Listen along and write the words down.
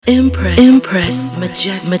Impress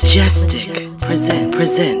Majestic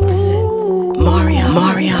presents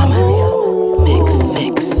Mariama's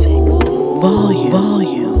Mix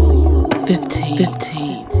Volume 15.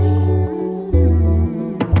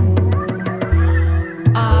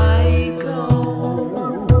 I go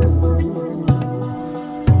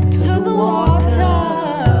to the water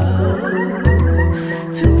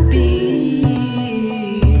to be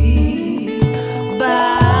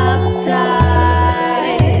baptized.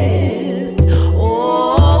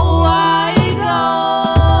 Oh, I go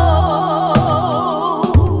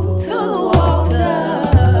to the water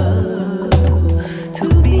to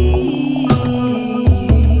be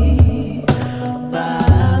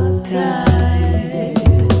baptized.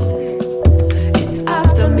 It's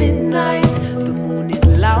after midnight, the moon is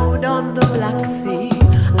loud on the Black Sea,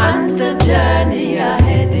 and the journey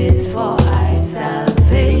ahead is for our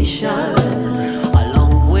salvation. A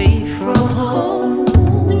long way from home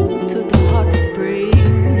to the hot spring,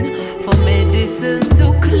 for medicine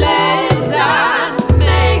to cleanse and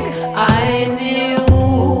make I new.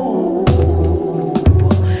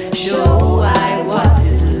 Show I what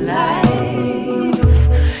is life,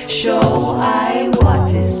 show I what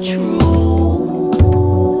is truth.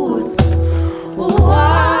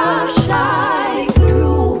 Wash I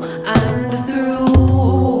through and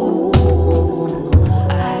through.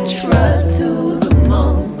 I trod to the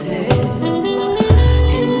mountain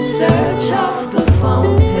in search of the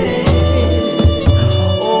fountain.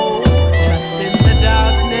 Oh, trust in the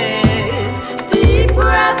darkness, deep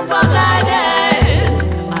breath for guidance.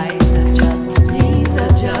 Eyes adjust, knees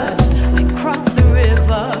adjust. I cross the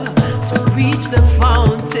river to reach the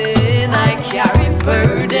fountain. I carry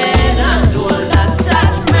burden and all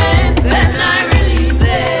attachments, and I release it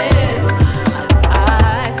as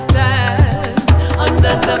I stand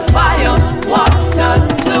under the fire. Water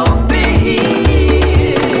to be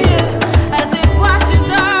healed as it washes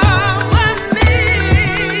over me,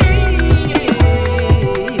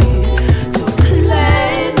 to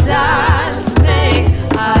cleanse and make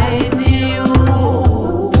I new.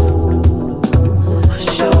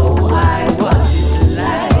 Show I what is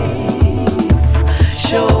life,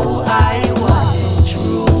 show I what is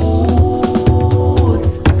truth.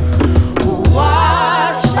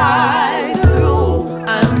 Wash I through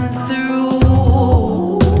and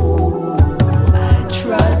through. I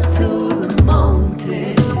trod to the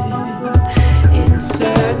mountain in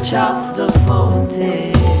search of the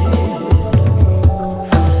fountain.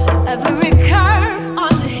 Every curve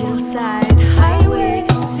on the hillside, highway,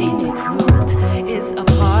 scenic route is a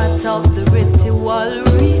part of the ritual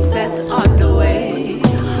reset on the way.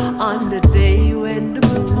 On the day when the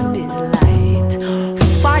moon is light,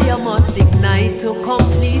 fire must ignite to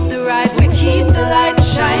complete the rite. We keep the light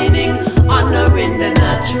shining, honoring the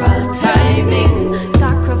natural timing.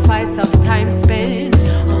 Sacrifice of time spent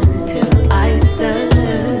until I stand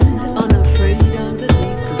unafraid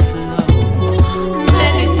underneath the flow.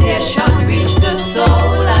 Meditation reach the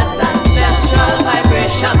soul as ancestral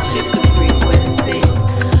vibrations shift the frequency.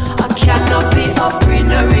 A canopy of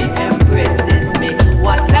greenery embraces me.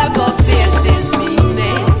 Whatever faces me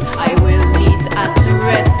next, I will meet at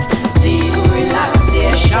rest. Deep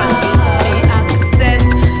relaxation gives me access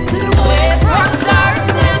to the way from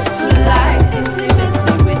darkness to light. Intimacy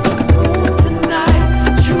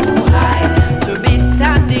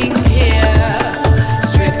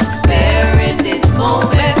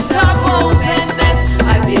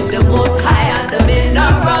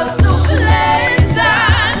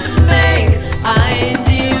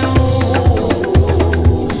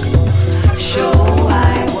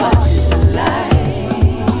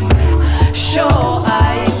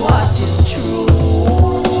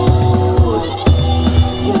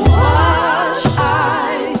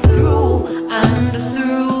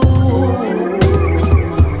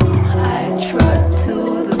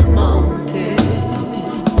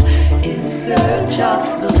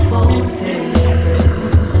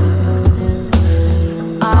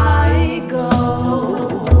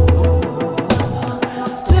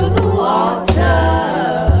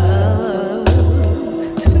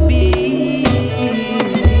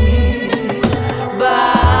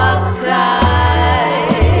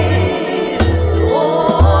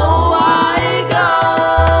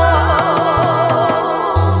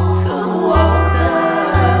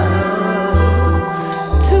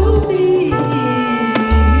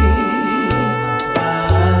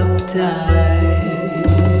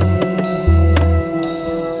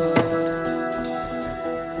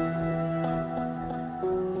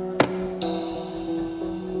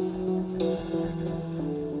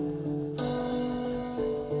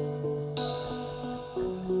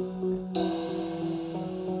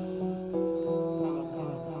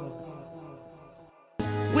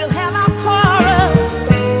We'll have our quarrels,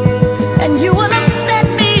 and you will upset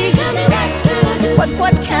me. Tell me what good.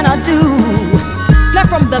 What can I do? Fled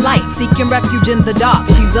from the light, seeking refuge in the dark.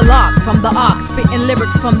 She's a lark from the ark, spitting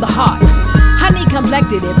lyrics from the heart. Honey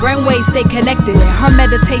complected it, brainwaves stay connected it. Her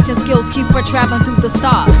meditation skills keep her traveling through the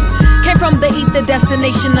stars. Came from the ether,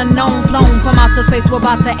 destination unknown. Flown from outer space, where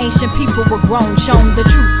about to ancient people were grown. Shown the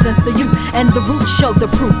truth since the youth, and the roots showed the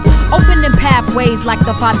proof. Opening pathways like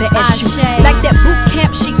the Father Eshu. Like that boot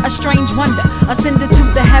camp, she a strange wonder. Ascended to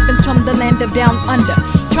the heavens from the land of down under.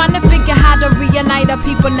 Trying to figure how to reunite her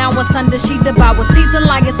people now asunder. She devours these and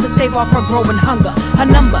liars to stave off her growing hunger. Her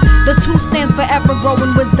number, the 2 stands for ever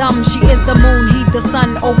growing wisdom. She is the moon, he the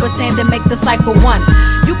sun. Overstand and make the cipher one.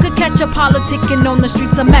 You could catch her politicking on the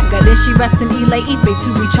streets of Mecca. Then she rests in Ile Ife to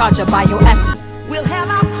recharge her bioessence. We'll have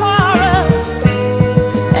our quarrels,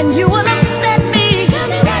 and you will upset me. Tell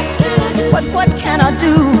me what can I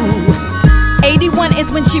do? 81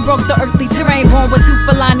 is when she broke the earthly terrain. Born with 2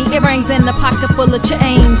 Fulani earrings and a pocket full of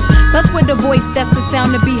change. Blessed with a voice that's a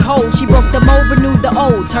sound to behold. She broke the mold, renewed the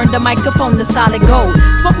old, turned the microphone to solid gold.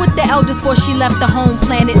 Spoke with the elders before she left the home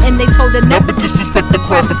planet, and they told her never disrespect the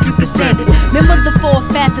craft if you can stand it. Remember the 4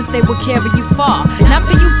 facets, they will carry you far. Not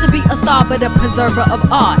for you to be a star, but a preserver of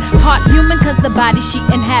art. Part human cause the body she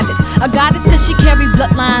inhabits. A goddess cause she carry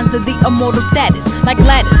bloodlines of the immortal status. Like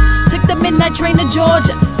Gladys, took the midnight train to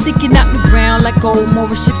Georgia, seeking out new ground like old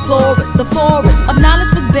Moorish explorers. The forest of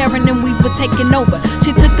knowledge was barren and weeds were taking over.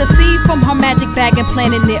 She took a seed from her magic bag and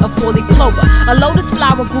planted near a 4-leaf clover. A lotus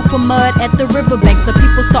flower grew from mud at the riverbanks. The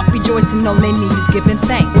people start rejoicing on their knees, giving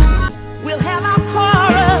thanks. We'll have our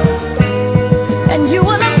quarrels, and you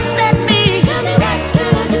will upset me. Tell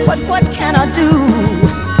me what can I do?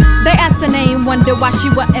 They asked her name, wonder why she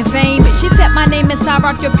wasn't famous. She said, my name is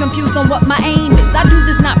Cyrock, you're confused on what my aim is. I do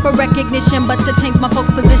this not for recognition, but to change my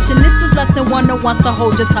folks' position. This is lesson 101, so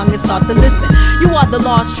hold your tongue and start to listen. You are the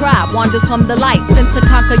lost tribe, wanders from the light, sent to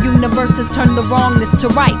conquer universes, turn the wrongness to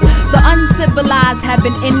right. The uncivilized have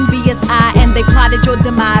an envious eye, and they plotted your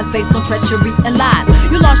demise based on treachery and lies.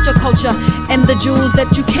 You lost your culture and the jewels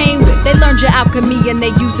that you came with. They learned your alchemy and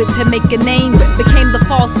they used it to make a name with. Became the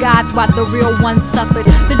false gods while the real ones suffered.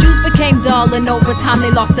 The Jews became dull and over time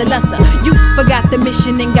they lost their luster. You forgot the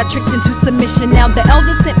mission and got tricked into submission. Now the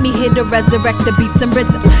elders sent me here to resurrect the beats and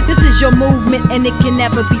rhythms. This is your movement and it can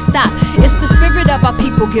never be stopped. It's the spirit of our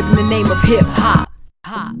people given the name of hip hop.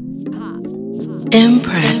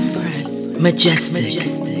 Impress, majestic,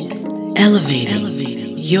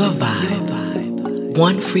 elevating your vibe,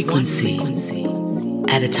 one frequency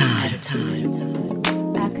at a time.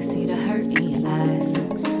 I can see the hurt in your eyes.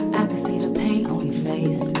 I can see the pain on your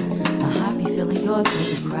face. My heart be feeling yours when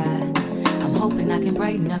you cry. I'm hoping I can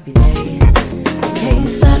brighten up your day. The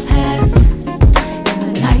days fly past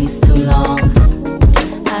and the night's too long.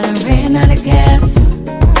 I done ran out of gas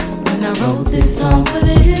when I wrote this song. But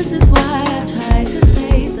this is why I tried to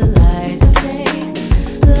save the light of day.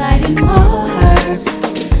 Lighting more herbs,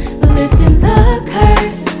 lifting the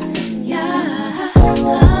curse. Yeah,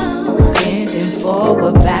 bending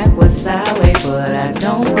forward, backwards, sideways, but I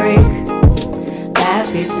don't break.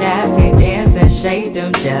 Taffy, taffy, dance and shake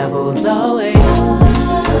them devils away.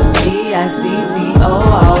 D-I-C-T-O,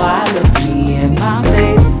 oh, I look me in my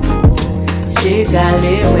face. Shit got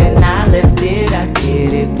lit when I left it, I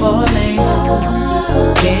did it for me.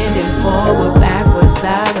 Bending forward, backwards,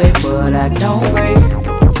 sideways, but I don't break.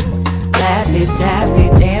 Taffy, taffy,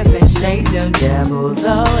 dance and shake them devils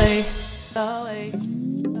away.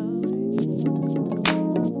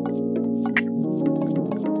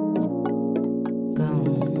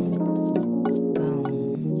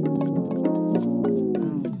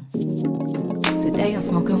 Today I'm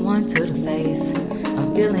smoking one to the face.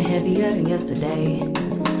 I'm feeling heavier than yesterday.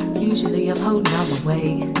 Usually I'm holding on my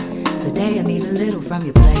weight. Today I need a little from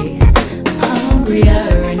your plate. I'm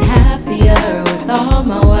hungrier and happier with all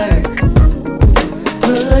my work.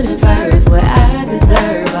 Putting first what I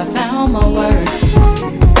deserve. I found my worth.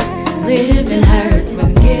 Living hurts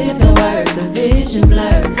when giving words. The vision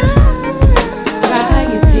blurs. Dry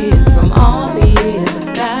your tears from all the years. The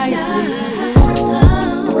sky is clear.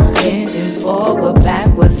 Bending forward,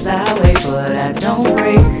 backwards, sideways, but I don't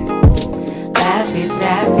break. Taffy,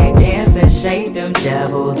 taffy, dance and shake them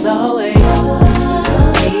devils away.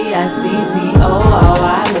 D-I-C-T-O, oh, I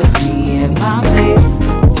look me in my face.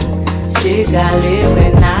 Shit got lit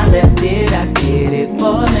when I left it, I did it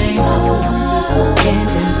for me.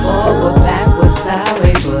 Bending forward, backwards,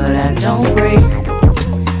 sideways, but I don't break.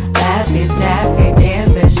 Taffy, taffy,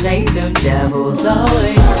 dance and shake them devils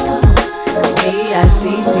away.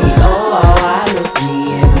 D-I-C-T-O, oh, I look me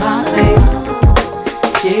in my face.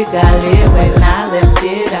 Shit got lit when I left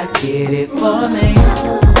it, get it for me.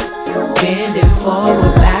 Bend it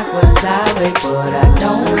forward, backwards, sideways, but I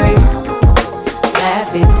don't break.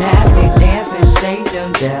 Laugh it, tap it, dance and shake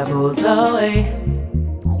them devils away.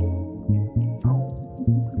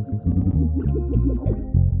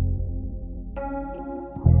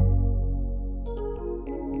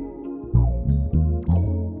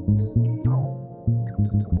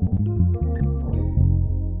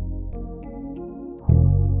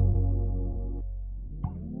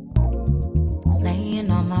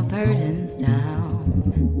 All my burdens down.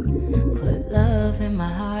 Put love in my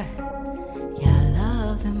heart. Yeah,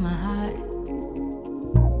 love in my heart.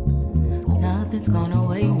 Nothing's gonna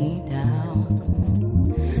weigh me down.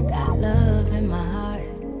 Got love in my heart.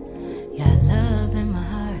 Yeah, love in my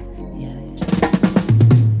heart. Yeah.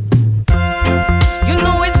 You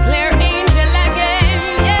know it's clear, angel again.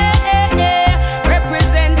 Yeah, yeah.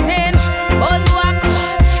 Representing Buzzwalk,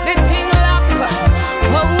 the thing lock.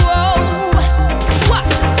 Whoa, whoa.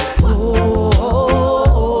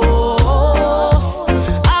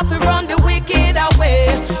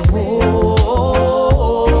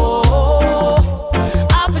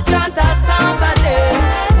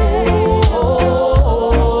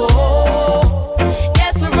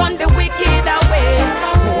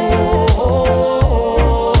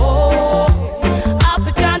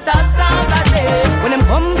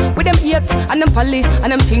 And them folly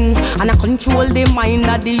and them thing, and I control the mind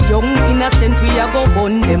of the young innocent. We a go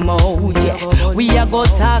burn them out, yeah. We a go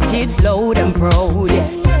talk it loud and proud, yeah.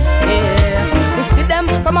 Yeah. We see them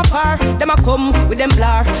from afar, them a come with them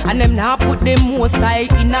blur, and them now put them more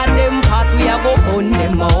side in a them part. We a go burn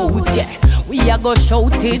them out, yeah. We a go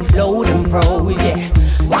shout it loud and proud, yeah.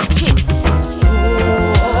 Watch it.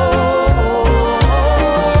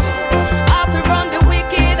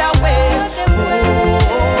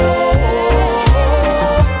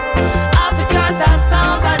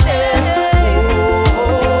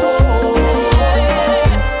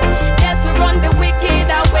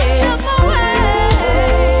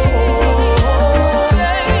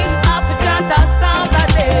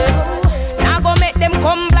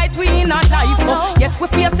 We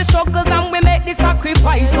face the struggles and we make the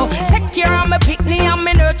sacrifice. So take care of my picnic and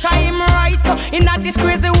me nurture him right. In a this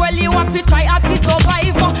crazy world you have to try to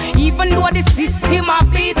survive. Even though the system a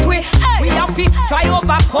beat we have to try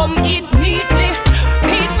overcome it neatly.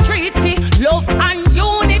 Peace treaty, love and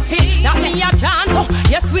unity. That me a chant.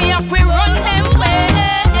 Yes, we have to run them way.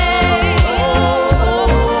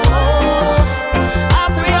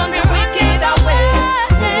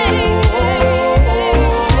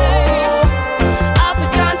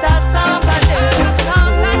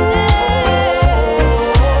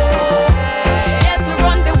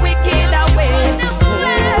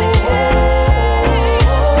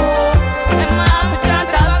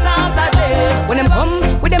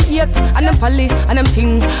 And them folly and them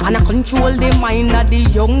thing, and I control the mind of the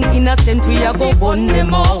young innocent. We a go burn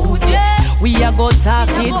them out, yeah. We a go talk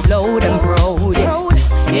it loud and proud, yeah.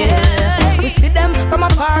 Yeah. We see them from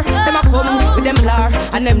afar, them a come with them blur,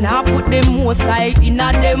 and them now put them more side in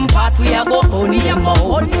a them part. We a go burn them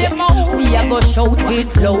out, yeah. We a go shout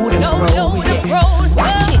it loud and proud, yeah.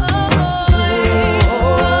 Watch it.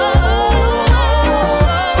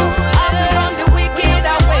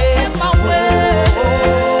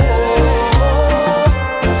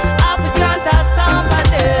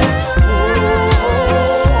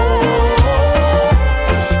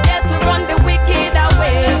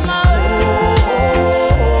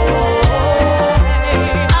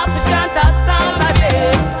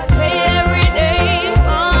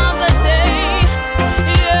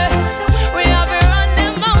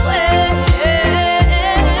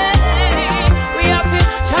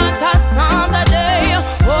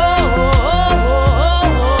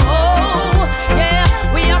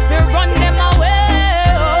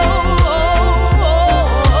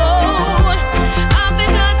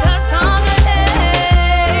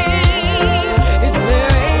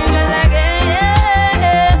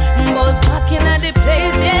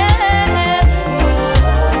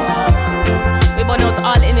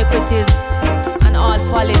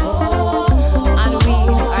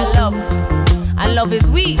 Love is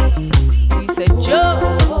we. We said Joe,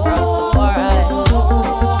 Rastafari,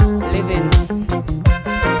 living.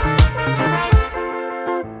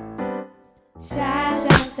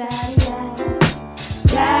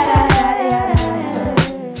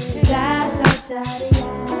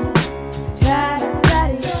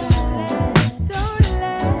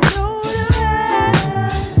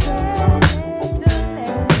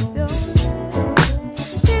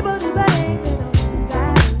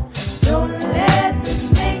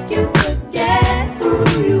 Who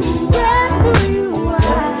you are, who you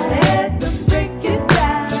are.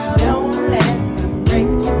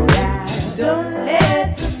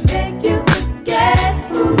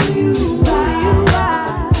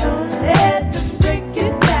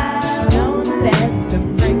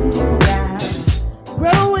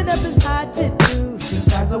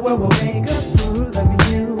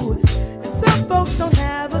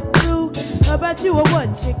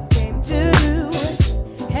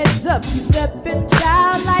 up. You stepping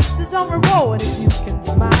child likes his own reward if you can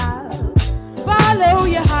smile. Follow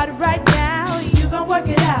your heart right now. You gon' work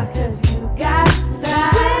it out 'cause you got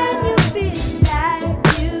style. When you feel like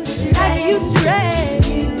you stray,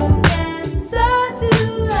 you can soar to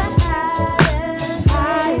a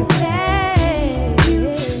higher place.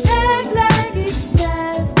 Act like it's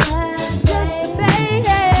just a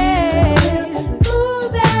phase.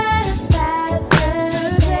 Move at a faster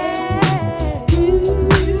pace.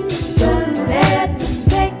 Don't let them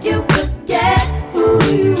make you forget who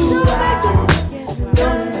you are.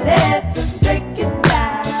 Don't let them break it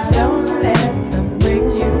down. Don't let them break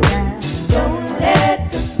you down. Don't let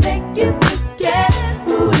them make you forget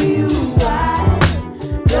who you are.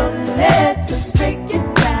 Don't let them break it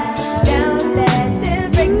down. Don't let them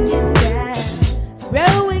break it down.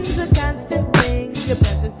 Growing's a constant thing. Your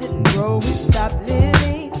pleasures didn't grow, we stop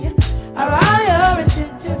living. Are all your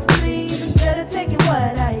intentions clean? Instead of taking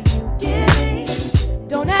what are you giving?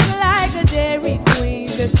 Don't act like a dairy queen.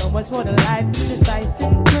 There's so much more to life than just ice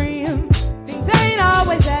and cream. Things ain't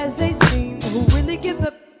always as they seem. Who really gives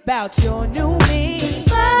about your new me?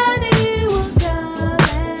 Money will come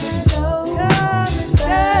and go. Come and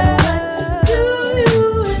go. But do you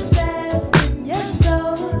invest in your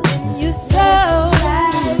soul? In your soul.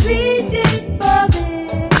 Try reaching for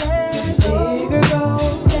bigger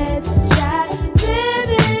goals. Let's try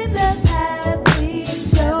living the path we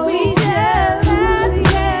chose.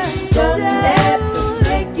 Don't let them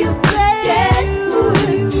make you forget who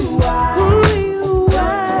you are.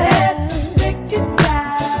 Don't let them break it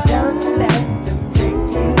down. Don't let them break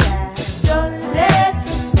you down. Don't let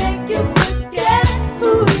them make you forget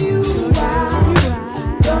who you are.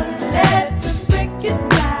 Don't let them break it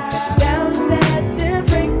down. Don't let them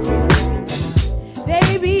break you down. They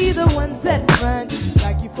be the ones that front,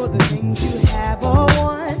 like you for the things you have or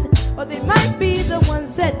want. Or they might be the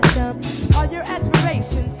ones that dump all your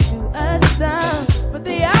aspirations to a stump. But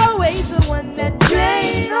they always the one that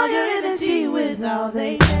drain all your energy with all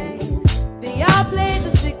they gain. They all play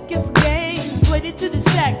the sickest games, waiting to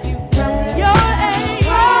distract you from your aim.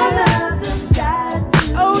 All of them got to.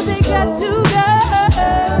 Oh, they got to go.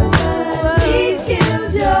 Peace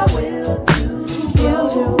kills your will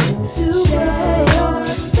to share your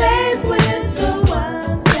space with the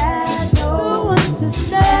ones that know.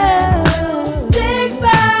 Stick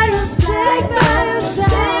by your side, stick by your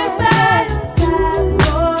side,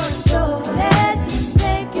 for sure. Let me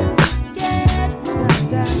make you forget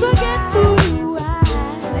who you are.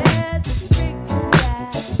 Let me break you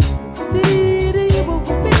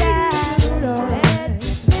down. Let me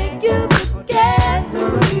make you forget who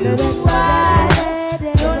you are.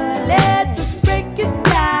 Don't let them break it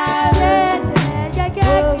down.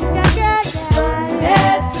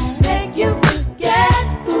 Let them make you forget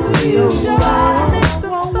who you are.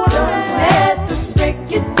 Don't let them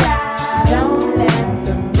break it down. Don't let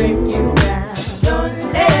them break you down. Don't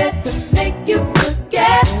let them make you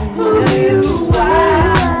forget who you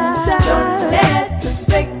are. Don't let them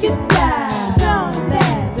break it down. Don't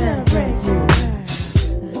let them break you down.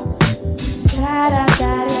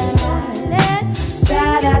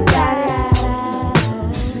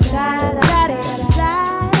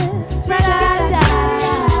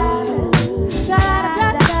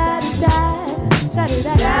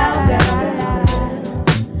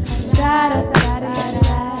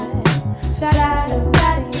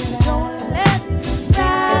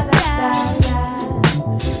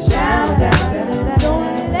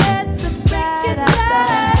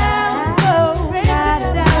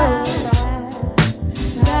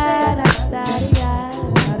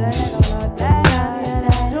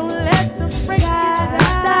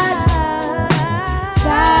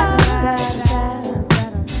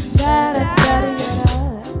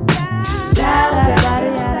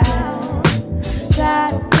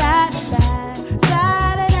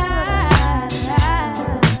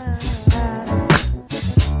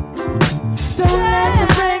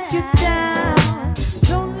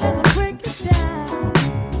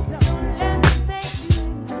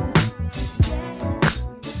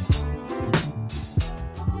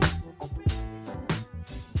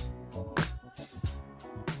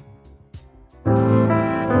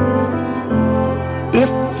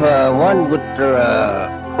 One would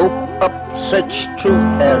open up such truth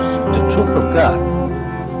as the truth of God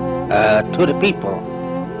to the people,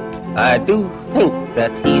 I do think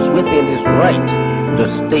that he's within his right to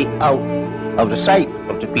stay out of the sight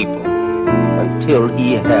of the people until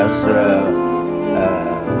he has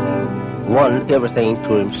won everything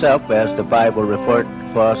to himself, as the Bible referred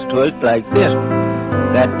for us to it like this,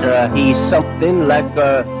 that he's something like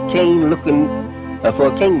a king looking for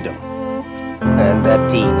a kingdom. and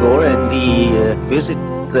that he go and he visit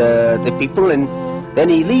the people, and then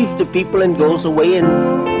he leaves the people and goes away and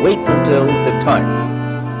wait until the time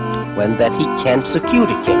when that he can secure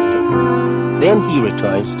the kingdom. Then he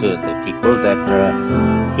returns to the people that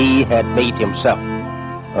he had made himself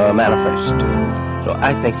manifest. So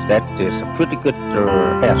I think that is a pretty good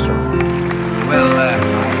answer. Well, I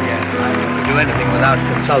wouldn't do anything without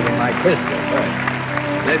consulting my pistol first.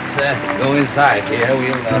 Let's go inside here.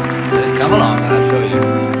 We'll just come along. I'll show you.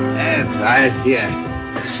 That's right here.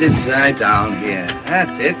 Sit right down here.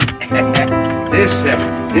 That's it. This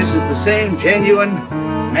is the same genuine,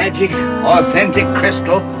 magic, authentic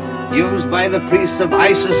crystal used by the priests of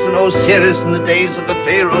Isis and Osiris in the days of the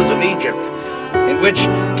pharaohs of Egypt, in which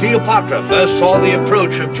Cleopatra first saw the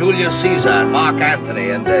approach of Julius Caesar and Mark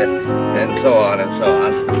Antony, and so on and so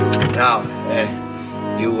on. Now,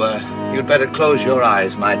 you'd better close your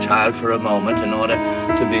eyes, my child, for a moment in order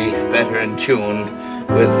to be better in tune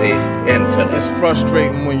with the infinite. It's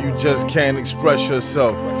frustrating when you just can't express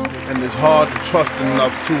yourself, and it's hard to trust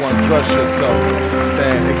enough to undress yourself.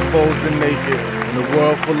 Stand exposed and naked in a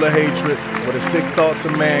world full of hatred, where the sick thoughts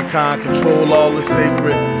of mankind control all the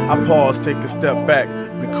sacred. I pause, take a step back,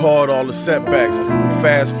 record all the setbacks, and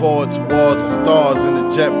fast forward towards the stars in the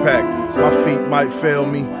jetpack. My feet might fail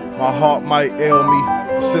me, my heart might ail me.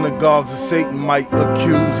 The synagogues of Satan might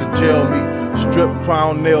accuse and jail me. Strip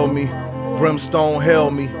crown nail me, brimstone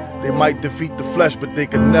hail me. They might defeat the flesh, but they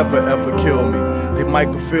could never ever kill me. They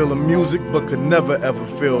might could feel the music, but could never ever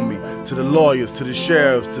feel me. To the lawyers, to the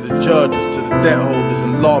sheriffs, to the judges, to the debt holders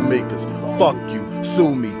and lawmakers, fuck you,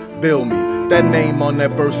 sue me, bill me. That name on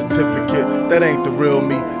that birth certificate, that ain't the real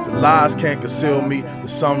me. The lies can't conceal me. The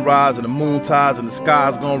sunrise and the moon tides and the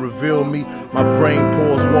sky's gonna reveal me. My brain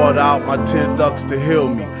pours water out my tear ducts to heal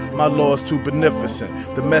me. My Lord's too beneficent.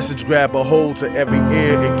 The message grab a hold to every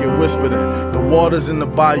ear it get whispered in. The waters in the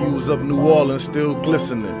bayous of New Orleans still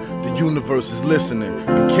glistening. The universe is listening.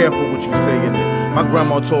 Be careful what you say in it. My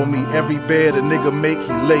grandma told me every bed a nigga make,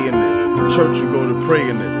 he lay in it. The church you go to pray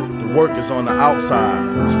in it. Work is on the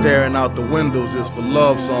outside. Staring out the windows is for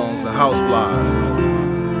love songs and houseflies.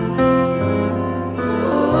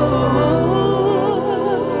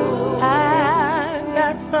 I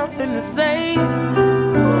got something to say.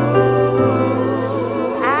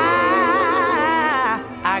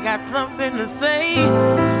 I got something to say.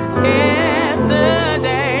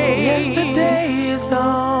 Yesterday is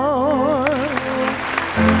gone.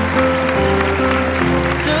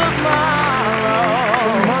 Tomorrow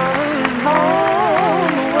is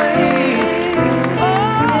on the way.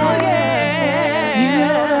 Oh yeah, you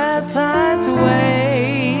don't have time to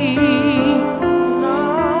wait. No,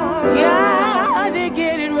 gotta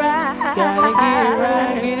get it right. Gotta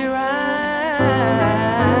get it right.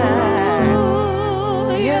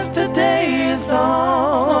 Ooh, yesterday is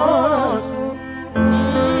gone.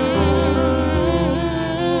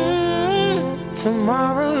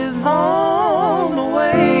 Tomorrow is on the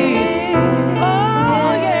way.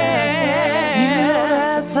 Oh yeah, you don't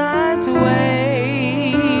have time to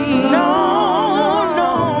wait. No,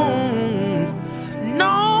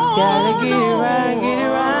 gotta get it right, get it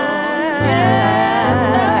right.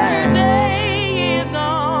 Yesterday is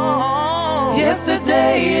gone.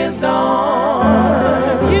 Yesterday is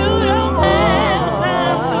gone. You don't have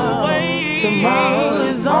time to wait. Tomorrow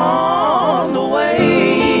is on the way.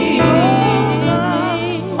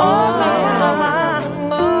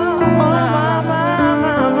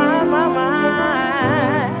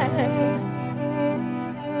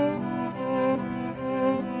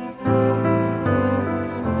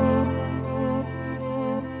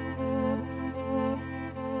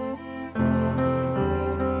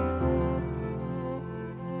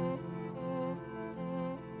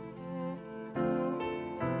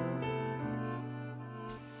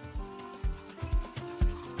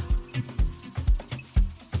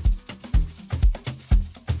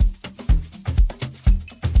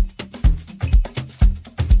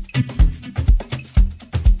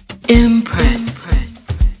 Impress.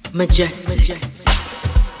 Majestic.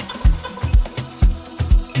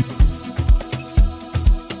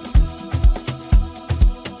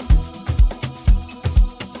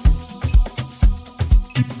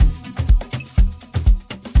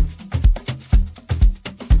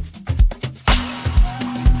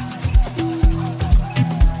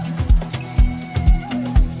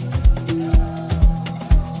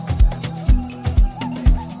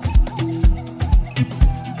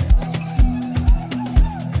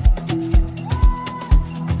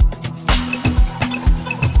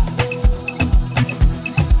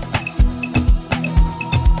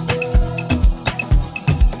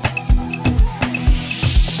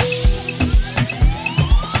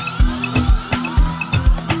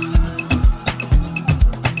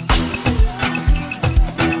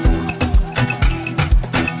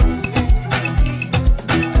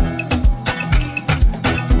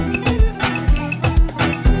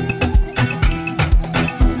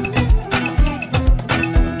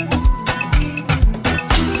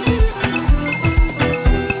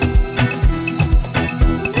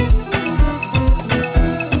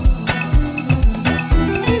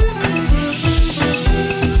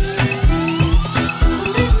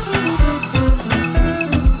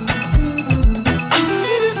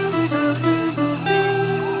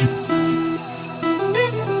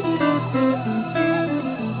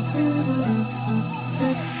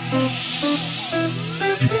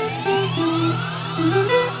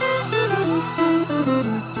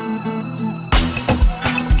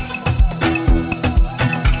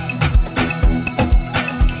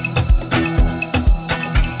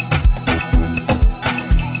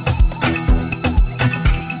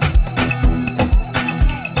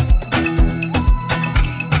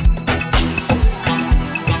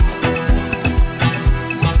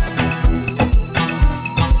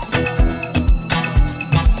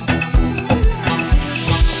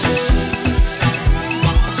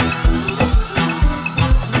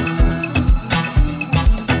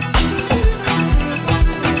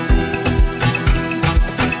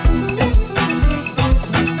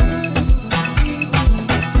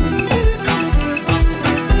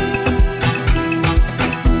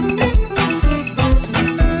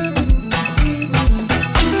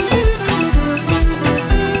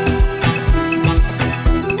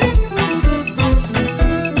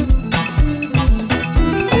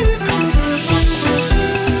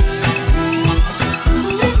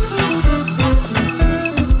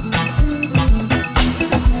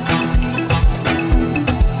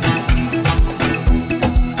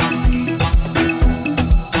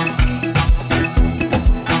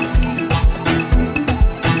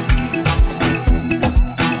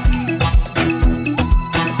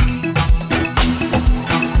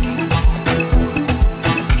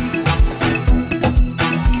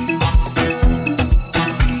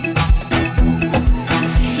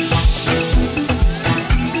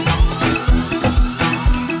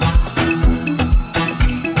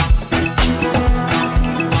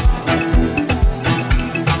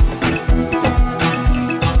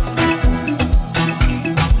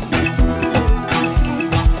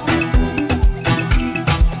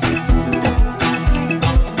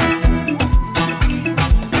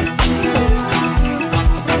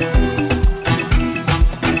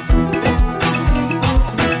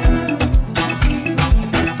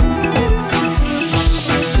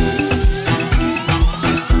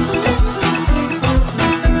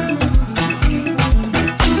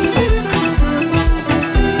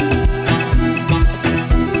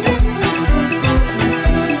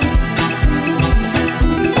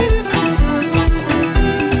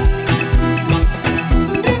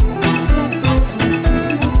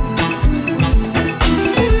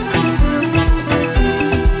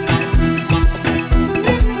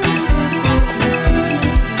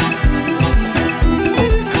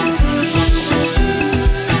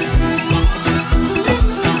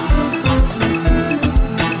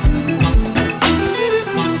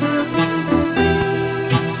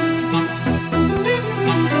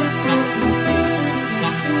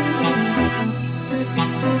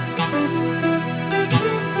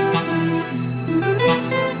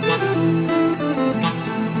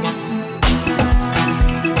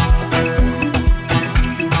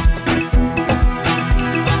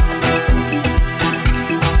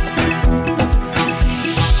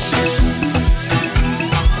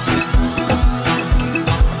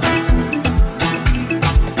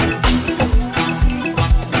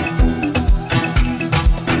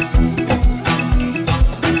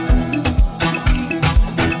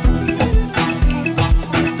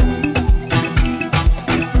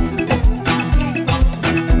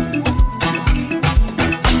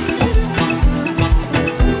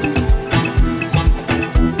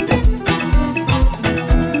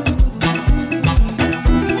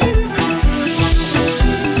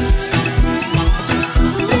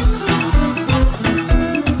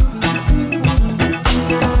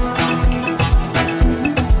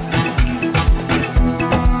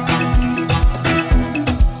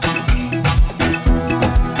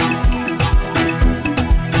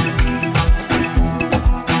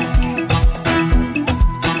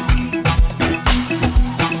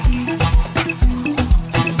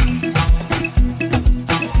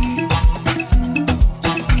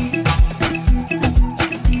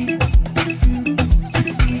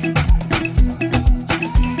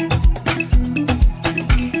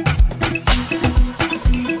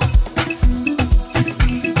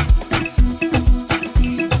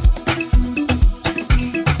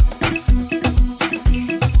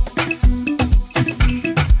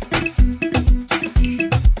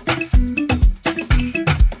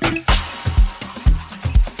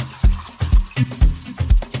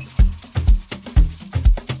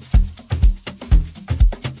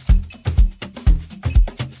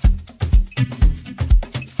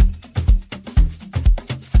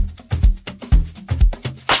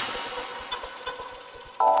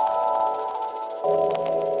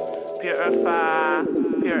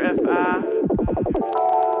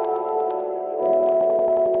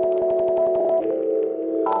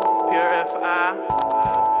 Purify,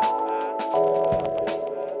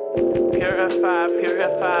 purify,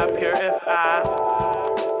 purify, purify,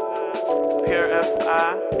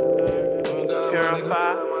 purify,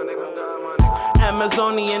 purify.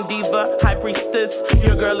 Amazonian diva, high priestess,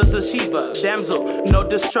 your girl is a Shiva. Damsel, no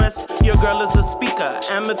distress, your girl is a speaker.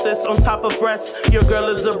 Amethyst on top of breasts, your girl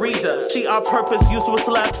is a reader. See our purpose, use what's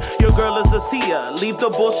left, your girl is a seer. Leave the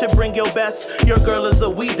bullshit, bring your best, your girl is a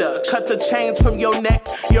weeder. Cut the chains from your neck,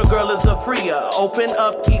 your girl is a freer. Open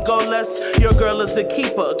up, egoless, your girl is a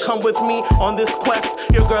keeper. Come with me on this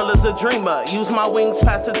quest, your girl is a dreamer. Use my wings,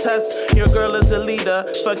 pass a test, your girl is a leader.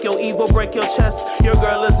 Fuck your evil, break your chest, your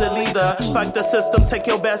girl is a leader. Fuck the system, take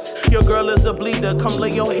your best, your girl is a bleeder. Come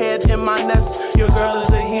lay your head in my nest, your girl is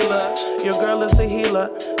a healer. Your girl is a healer,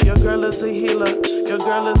 your girl is a healer, your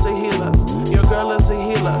girl is a healer, your girl is a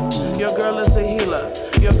healer, your girl is a healer,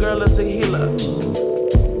 your girl is a healer.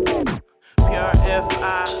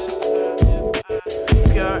 Purify,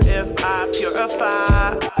 purify,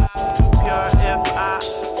 purify, purify,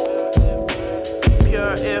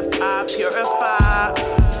 purify, purify.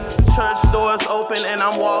 Church doors open and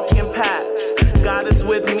I'm walking past. God is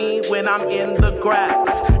with me when I'm in the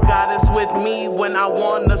grass. God is with me when I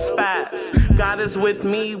wanna spaz. God is with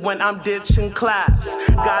me when I'm ditching class.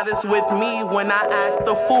 God is with me when I act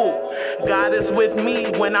the fool. God is with me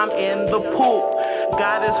when I'm in the pool.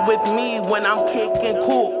 God is with me when I'm kicking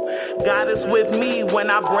cool. God is with me when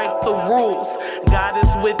I break the rules. God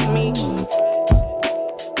is with me.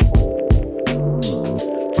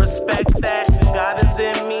 Respect that. God is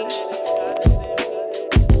in me.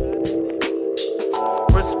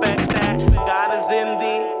 Respect that. God is in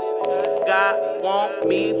thee. God want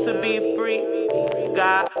me to be free.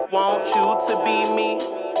 God want you to be me.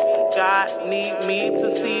 God need me to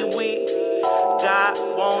see we. God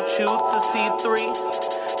want you to see three.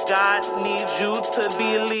 God needs you to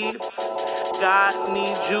believe. God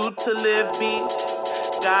needs you to live be.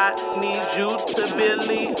 God needs you to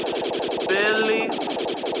believe.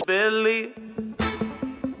 Believe.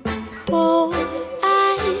 Oh,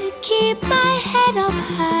 I keep my head up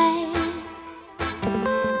high.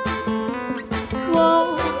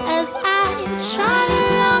 Whoa, as I trot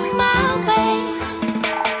along my way.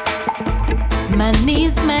 My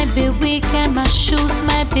knees might be weak and my shoes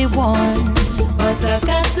might be worn, but I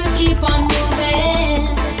got to keep on moving.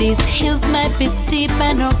 These hills might be steep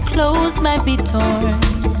and our clothes might be torn.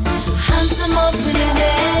 Hands to mouth we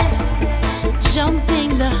living, jumping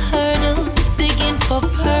the hurdles, digging for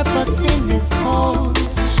purpose in this cold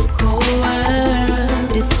world.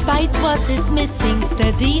 Despite what is missing,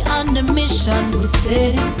 steady on the mission. We're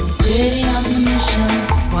steady on the mission.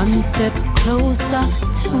 One step closer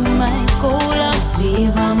to my goal. I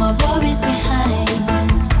leave all my worries behind.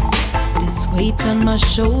 This weight on my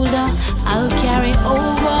shoulder, I'll carry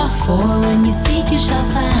over. For when you seek, you shall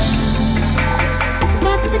find.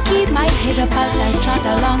 Got to keep my head up as I trot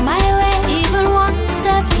along my way. Even one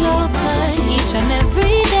step closer each and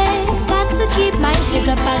every day. Got to keep my head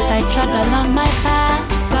up as I trot along my path.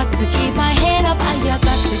 Got to keep my head up, I got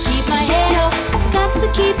to keep my head up. Got to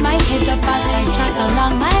keep my head up as I trot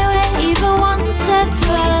along my way. Even one step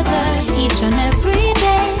further each and every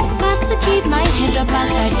day. Got to keep my head up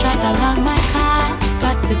as I trot along my path.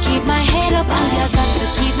 Got to keep my head up, I got to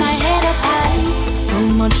keep my head up high. So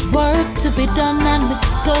much work to be done and with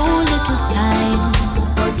so little time,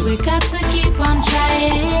 but we got to keep on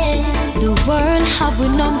trying. The world have we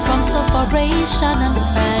known from sufferation and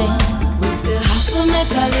crime. We still have to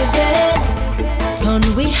make a living.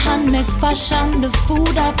 Turn we hand make fashion, the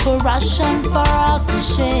food up for ration for all to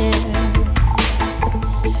share.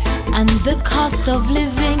 And the cost of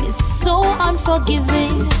living is so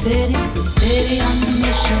unforgiving. Steady on the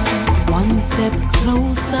mission. One step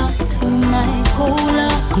closer to my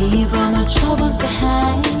goal. Leave all my troubles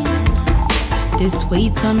behind. This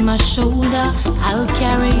weight on my shoulder, I'll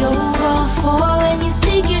carry over. For when you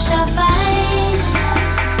seek, you shall find.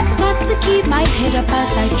 Got to keep my head up as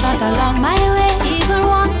I trot along my way. Even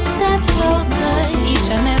one step closer each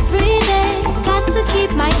and every day. Got to keep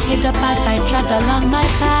my head up as I trot along my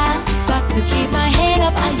path. Got to keep my head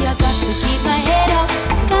up, I got to keep my head up.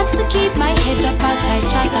 Got to keep my head up as I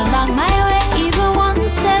trot along my way. Even one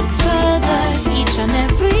step further each and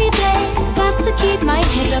every day. Got to keep my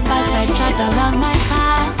head up as I trot along my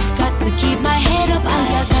path. Got to keep my head up, I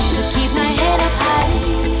got to keep my head up high.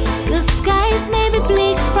 The skies may be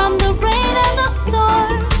bleak from the rain and the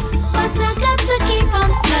storm, but I got to keep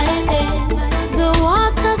on smiling. The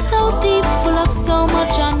water's so deep, full of so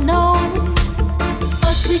much unknown,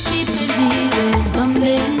 but we keep believing. Some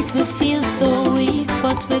days we feel so weak,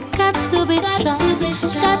 but we got to be strong.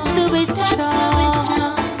 Got to be strong.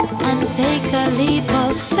 leap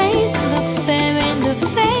of faith, look fair in the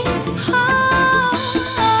face.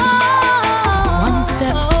 One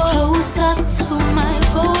step closer to my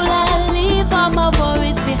goal, I leave all my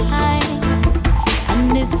worries behind.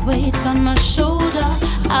 And this weight on my shoulder,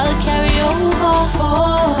 I'll carry over.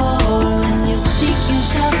 When you seek, you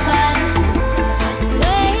shall find.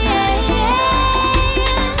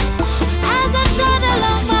 As I trot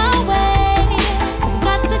along my way,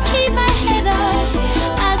 got to keep my head up.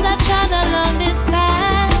 As I trot along this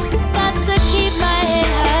path, got to keep my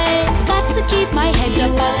head high. Got to keep my head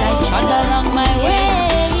up as I trot along my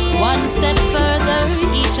way. One step further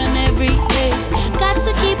each and every day. Got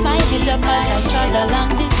to keep my head up as I trot along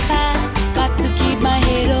this path. Got to keep my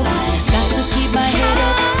head up. Got to keep my head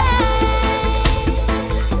up.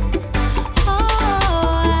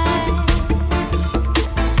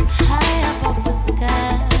 High up off the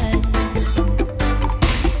sky.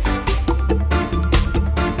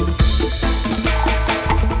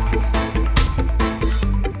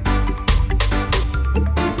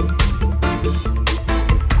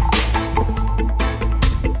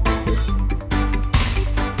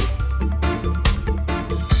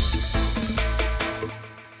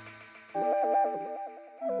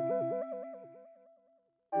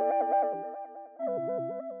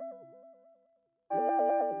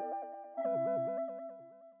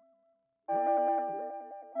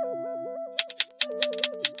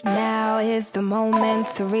 Now is the moment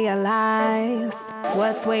to realize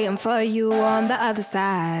what's waiting for you on the other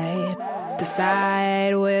side.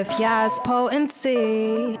 Decide with Yah's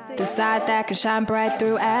potency. Decide that can shine bright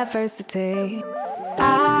through adversity.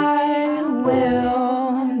 I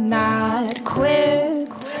will not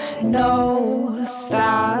quit. No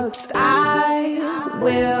stops. I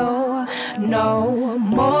will no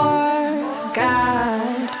more.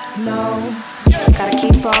 God, no. Gotta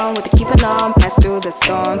keep on with the keeping on. Pass through the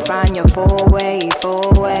storm, find your full wave,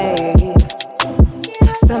 full wave.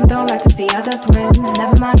 Some don't like to see others win.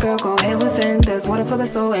 Never mind, girl, go ahead within. There's water for the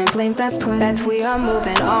soul and flames that's twin. That's we are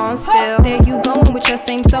moving on still. There you going with your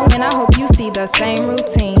same soul, and I hope you see the same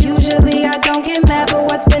routine. Usually I don't get mad, but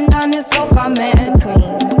what's been done is so far man between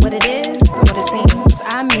what it is and what it seems.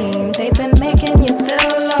 I mean, they've been making you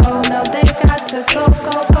feel low. Now they got to go,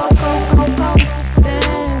 go, go, go, go, go.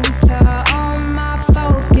 Center on my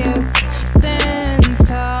focus.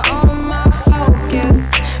 Center on my focus.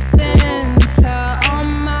 Center on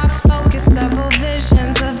my focus. Several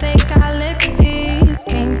visions of the galaxies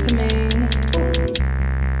came to me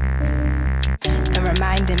and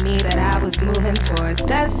reminded me that I was moving towards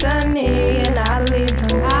destiny, and I'd leave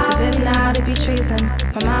them. Cause if not, it'd be treason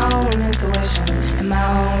for my own intuition and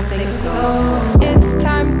my own sacred soul. It's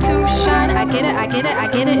time to shine. I get it, I get it, I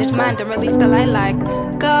get it. It's mine to release the light like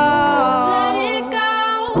go. Let it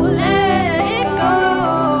go, let it go,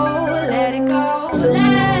 let it go,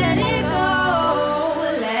 let it go,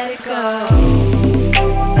 let it go.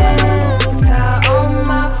 Center on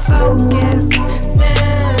my focus.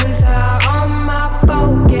 Center on my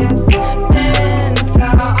focus.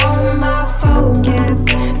 Center on my focus.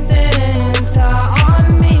 Center on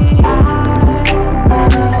me. I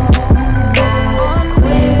will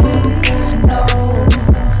quit. No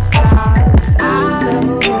stops. I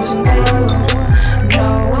will no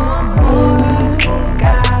more.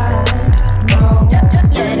 God, no.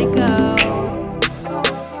 Let it go.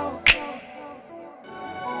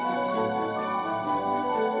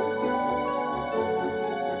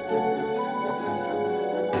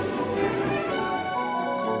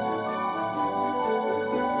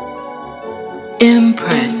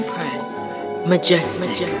 Impress.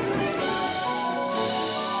 Majestic.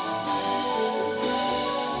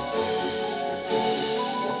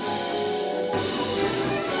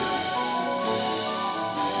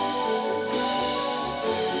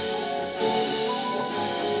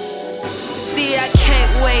 See, I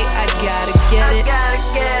can't wait, I gotta get it. I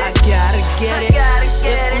gotta get it.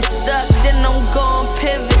 If I'm stuck, then I'm gon'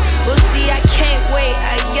 pivot. Well, see, I can't wait,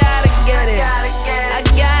 I gotta get it. I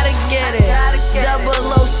gotta get it.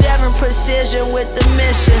 007 precision with the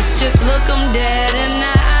mission. Just look 'em dead in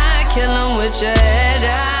the eye, kill 'em with your head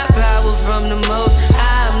high. Power from the most,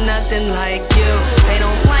 I'm nothing like you. They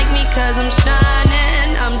don't like me cause I'm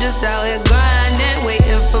shining. I'm just out here grinding,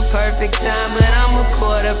 waiting for perfect time, but I'm a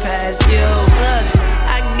quarter past you. Look,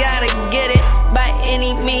 I gotta get it by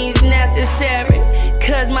any means necessary.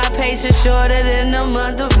 Cause my patience shorter than the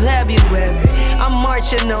month of February. I'm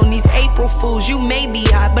marching on these April fools. You may be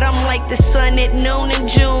hot, but I'm like like the sun at noon in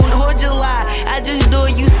June or July. I just do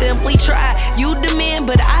it, you simply try. You demand,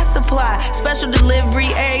 but I supply. Special delivery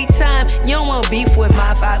every time. You don't want beef with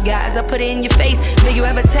my 5 guys. I put it in your face, make you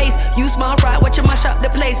have a taste. You small fry, watch you mash up the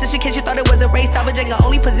place. Just in case you thought it was a race, Salvage Jenga.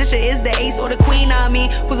 Only position is the ace or the queen. I mean,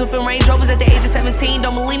 was up in Range Rovers at the age of 17.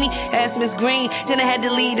 Don't believe me? Ask Miss Green. Then I had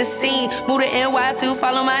to leave the scene. Move to NY to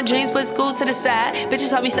follow my dreams, put school to the side. Bitches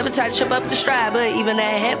help me step and try to trip up the stride, but even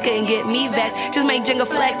that hands couldn't get me vexed. Just make Jenga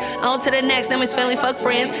flex. On to the next. Now it's family, fuck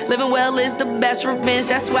friends. Living well is the best revenge.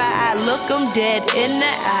 That's why I look them dead in the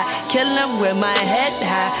eye. Kill them with my head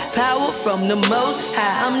high. Power from the most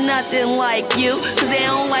high. I'm nothing like you, cause they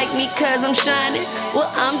don't like me cause I'm shining. Well,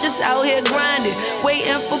 I'm just out here grinding,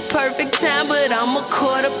 waiting for perfect time, but I'm a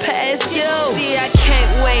quarter past you. See, I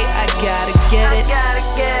can't wait, I gotta get it.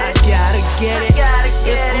 I gotta get it.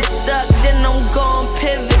 If I'm stuck, then I'm gon'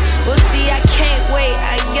 pivot. Well, see, I can't wait,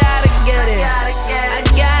 I gotta get it. I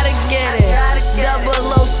gotta get it.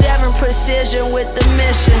 007 precision with the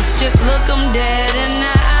mission. Just look them dead in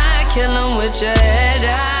the eye. Kill them with your head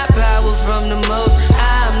high. Power from the most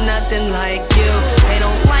high. I'm nothing like you. They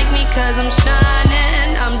don't like me cause I'm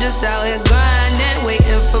shining. I'm just out here grinding,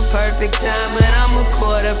 waiting for perfect time, but I'm a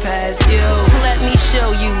quarter past you. Let me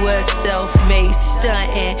show you what self-made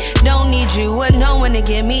stuntin'. Don't need you or no one to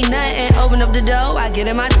give me nothing. Open up the door, I get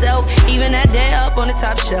it myself. Even that day up on the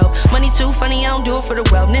top shelf. Money too funny, I don't do it for the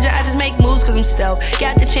wealth. Ninja, I just make moves cause I'm stealth.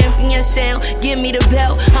 Got the champion sound, give me the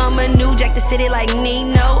belt. I'm a new Jack the City like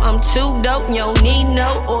Nino. I'm too dope, you don't need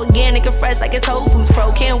no organic and fresh like it's Whole Foods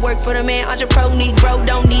Pro. Can't work for the man, entrepreneur, Negro.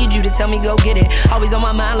 Don't need you to tell me go get it. Always on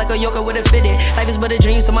my mind like a yoga with a fitted. Life is but a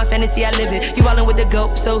dream, so my fantasy I live it. You ballin' with the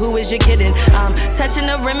goat, so who is you kidding? I'm touching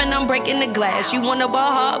the rim and I'm breaking the glass. You wanna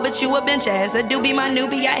ball hard, but you a bench ass. A do be my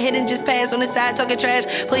newbie, I hit and just pass on the side talking trash.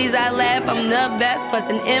 Please, I laugh, I'm the best, plus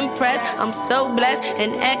an impress. I'm so blessed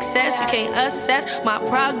in excess, you can't assess my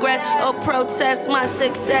progress or protest my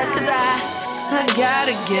success. Cause I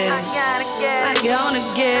gotta get it. I gonna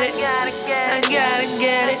get it. I gotta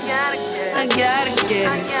get it. I gotta get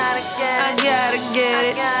it. I gotta get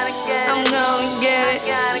it. I'm gonna get it.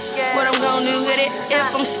 What I'm gonna do with it?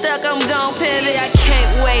 If I'm stuck, I'm gonna pivot. I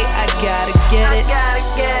can't wait. I gotta get it.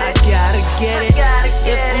 I gotta get it.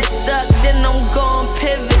 If I'm stuck, then I'm gonna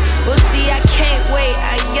pivot. Well, see, I can't wait.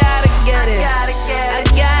 I gotta get it. I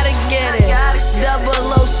gotta get it.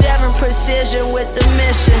 007 precision with the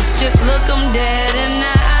mission. Just look them dead in the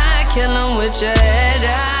eye. Kill them with your head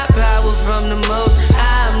high. Power from the most high.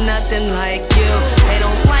 I'm nothing like you. They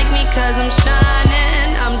don't like me cause I'm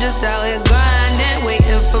shining. I'm just out here grinding,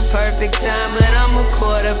 waiting for perfect time, but I'm a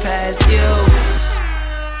quarter past you.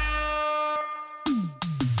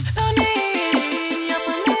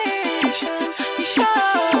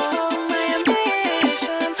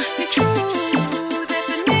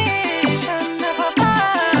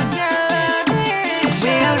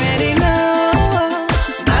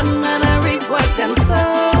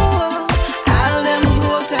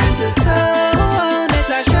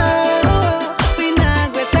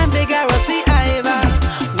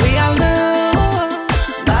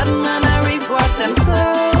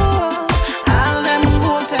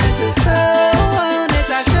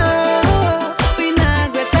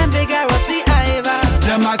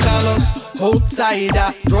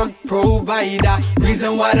 Outsider, drug provider.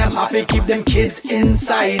 Reason why them happy keep them kids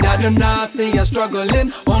inside. Them not see us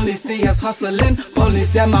struggling, only see us hustling.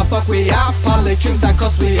 Police them a fuck we up, politics a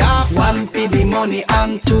cuss we up. 1 feed the money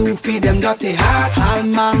and 2 feed them dirty heart. All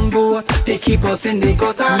man boat, they keep us in the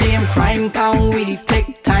gutter. Name crime town we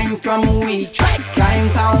take time from we. Try climb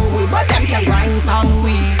town we, but them can grind town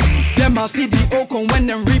we. Them a see the outcome when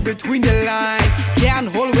them read between the lines. Can't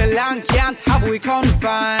hold we long, can't have we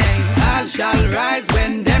confined. All shall rise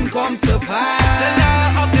when them come supply. The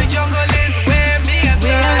law of the jungle is where me and we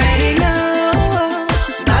already know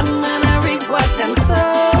that man a reap what them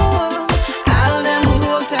sow. All them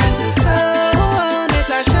go turn to stone. It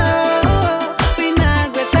a show. We not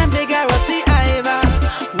waste time bigger us we either.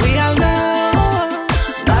 We all know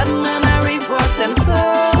that man a reap what them sow.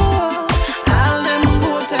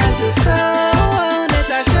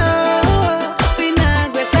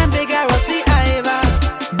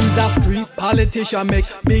 Politician make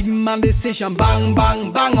big man decision. Bang,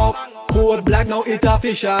 bang, bang up. Code black now it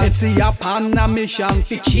official. It's a pan a mission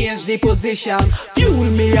to change the position. Fuel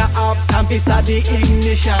me a up and piece of the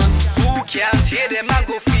ignition. Who can't hear them and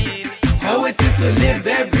go feel how it is to live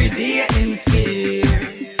every day in fear.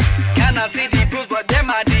 Cannot see the blues but them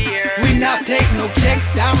are there. We not take no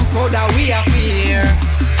checks, I'm proud that we are here.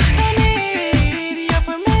 I need your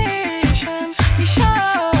permission. Be sure.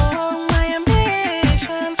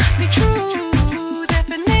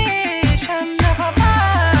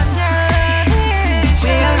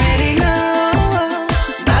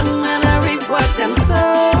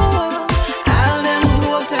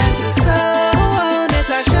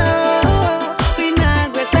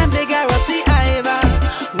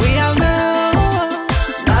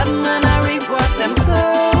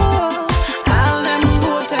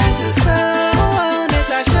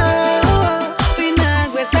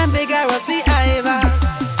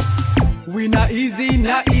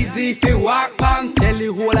 not easy fi walk pan. Tell the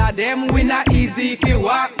whole of them we not easy fi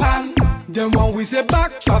walk pan. Then when we say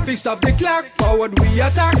back, traffic stop the clock. Forward we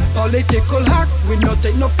attack, political hack. We no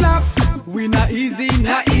take no clap. We not easy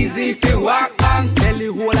fi walk pan. Tell the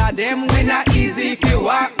whole of them we not easy fi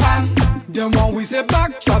walk pan. Then when we say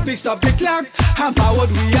back, traffic stop the clock. And forward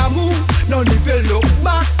we a move, no need to look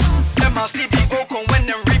back. Them a see the oak when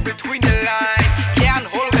them read between the lines. Can't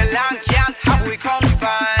hold the line, can't have we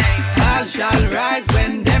confined. All shall rise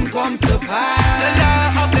when them come to pass. The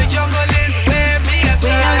law of the jungle is where me a we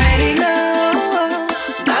already know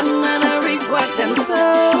that man a reap what them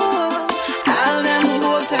sow. All them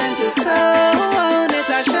gold turn to stone. It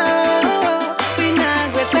a show. We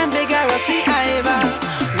not waste them big arrows we either.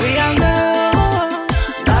 We all know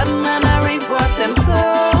that man a reap what them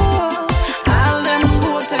sow. All them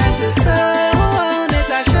gold turn to stone. It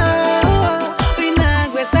a show. We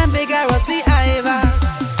not waste them big arrows we either.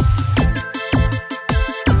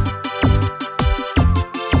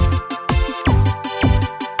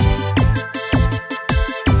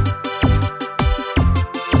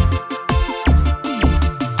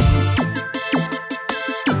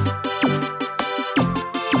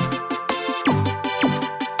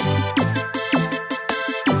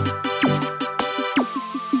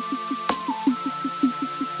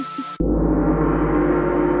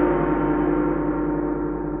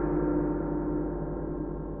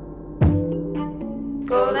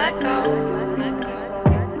 Go let go.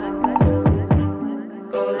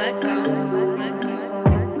 Go let go.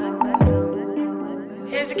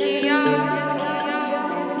 Here's the key, y'all.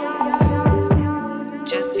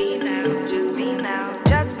 Just be now. Just be now.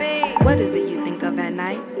 Just be. What is it you think of at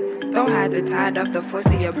night? Don't hide the tide of the force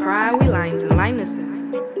of your pride. We lines and lionesses.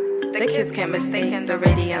 The kids can't mistake the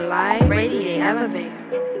radiant light. Radiate, elevate.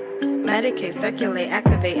 Medicate, circulate,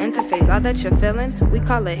 activate, interface. All that you're feeling, we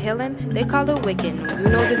call it healing. They call it wicked. You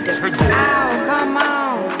know the difference. Ow, come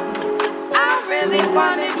on. I really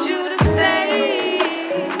wanted you to stay.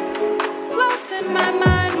 Floating my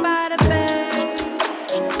mind by the bay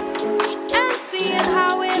and seeing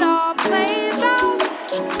how it all plays out.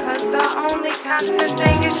 Cause the only constant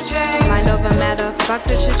thing is change. Mind over matter, fuck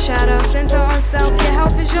the chit-chatter. Center on self, your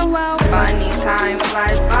health is your wealth. Funny time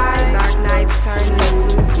flies by, dark nights turn to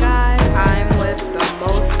blue sky. I'm with the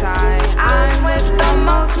most high. I'm with the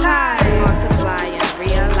most high. Multiply and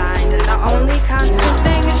realign, and the only constant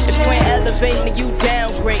thing is change. If we're elevating, you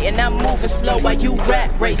downgrade, and I'm moving slow while you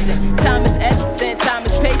rat racing. Time is essence and time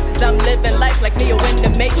is paces. I'm living life like Neo in the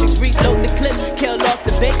Matrix. Reload the clip, kill off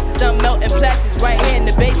the bases. I'm melting plastics right here in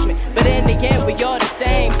the basement. But in the end, we all the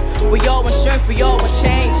same. We all want strength, we all want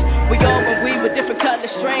change. We all want we with different color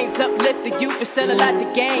strains. Uplift the youth, it's still a lot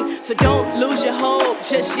to gain. So don't lose your hope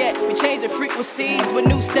just yet. We changing frequencies with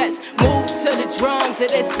new steps. Move to the drums of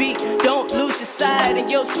this beat. Don't lose your side and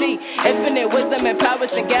you'll see infinite wisdom and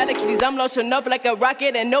powers and galaxies. I'm launching enough like a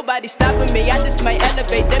rocket and nobody's stopping me. I just might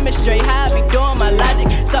elevate, demonstrate how I be doing my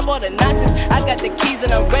logic. Stop all the nonsense, I got the keys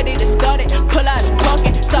and I'm ready to start it. Pull out the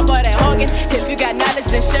talking, stop all that hogging. If you got knowledge,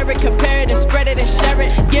 then share it. Compare it and spread it and share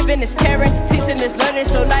it. Giving is caring, teaching is learning.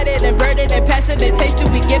 So light it and burn it and pass it and taste it.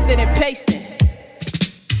 We gifted and pasted.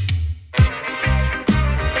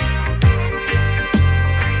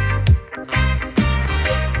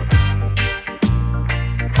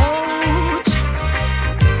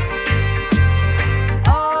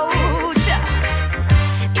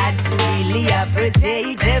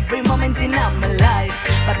 Appreciate every moment in my life,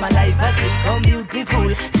 but my life has become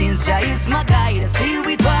beautiful since Jah is my guide.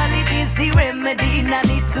 Spirituality is the remedy, no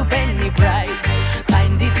need to pay any price.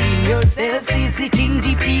 Find it in yourself, see it in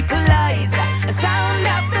the people's eyes. Sound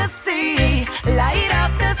of the sea, light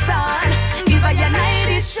of the sun, give a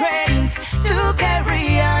united strength to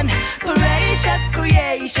carry on. Precious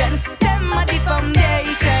creations, them are the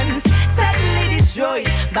foundations, sadly destroyed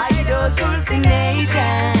by those ruling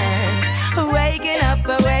nations.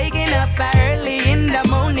 Waking up early in the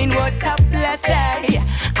morning, what a blessing.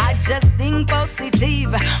 I just think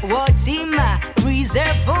positive, what Him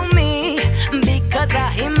reserved for me. Because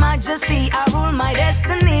of Him Majesty, I rule my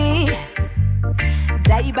destiny.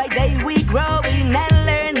 Day by day we growing and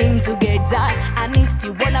learning together. And if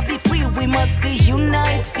you wanna be free, we must be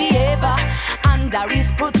united forever. Under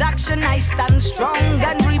His protection I stand strong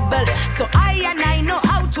and rebel. So I know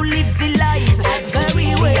how to live the life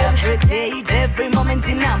very well. I appreciate every moment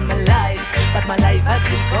in my life, but my life has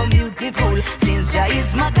become beautiful since Jah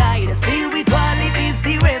is my guide. Spirituality is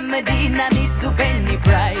the remedy, no need to pay any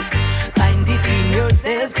price. Find it in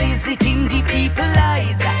yourself, see it in the people's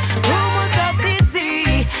eyes. Rumors of the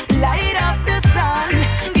sea, light up the sun,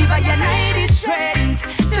 give a united strength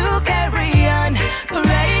to carry on.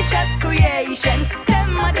 Precious creations,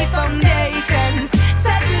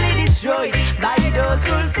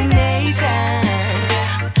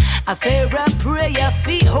 A fairer prayer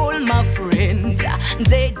fi all my friends.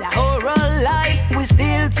 Dead or alive, we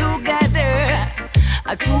still together.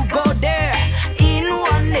 To go there in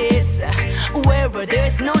oneness, where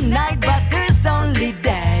there's no night but there's only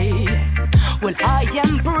day. Well, I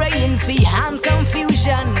am praying for hand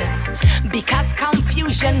confusion, because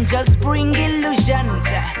confusion just bring illusions.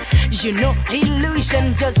 You know,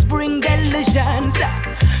 illusion just bring illusions.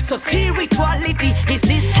 So spirituality is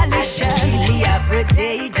this solution. I really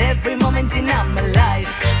appreciate every moment in my life,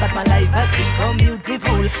 but my life has become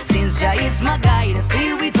beautiful since Jah is my guide. And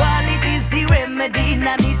spirituality is the remedy,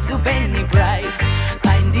 and it's a penny price.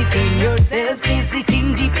 Find it in yourself, see it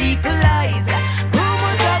in the people's eyes.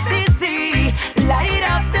 Rumors of the sea, light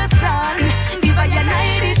up the sun, give I a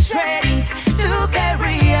night the strength to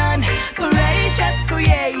carry on. Gracious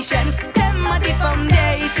creations, them are the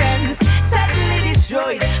foundations, sadly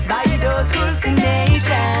destroyed by those rules in nations.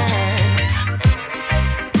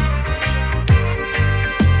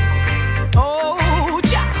 Oh,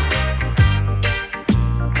 Jah.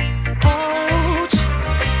 Oh, Jah.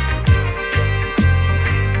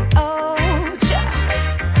 Oh, Jah.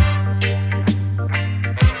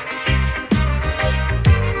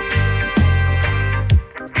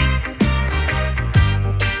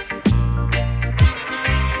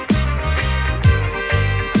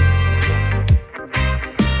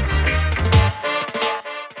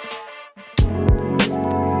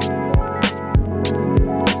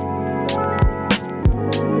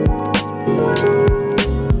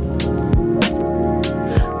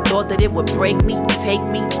 Thought that it would break me, take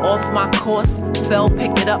me off my course. Fell,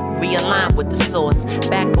 pick it up, realign with the source.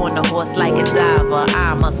 Back on the horse like a diver.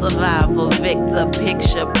 I'm a survivor, victor,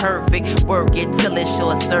 picture perfect. Work it till it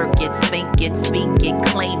short circuits. Think it, speak it,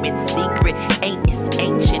 claim it. Secret, ain't it's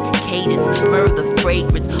ancient. Cadence, murder,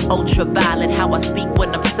 fragrance. Ultraviolet, how I speak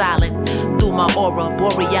when I'm silent. Through my aura,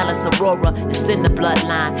 borealis aurora. It's in the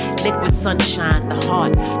bloodline. Liquid sunshine, the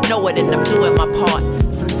heart. Know it and I'm doing my part.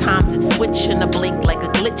 Sometimes it's switching a blink like a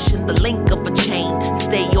glitch in the link of a chain.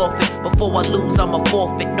 Stay off it, before I lose I'm a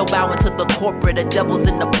forfeit. No bowing to the corporate, the devil's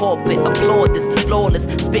in the pulpit. Applaud this, flawless,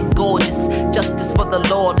 spit gorgeous. Justice for the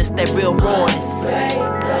lawless, that real rawness.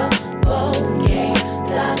 Unbreakable, can't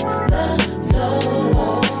block the flow.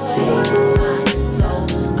 Take my soul,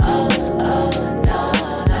 oh, no,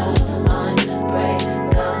 no.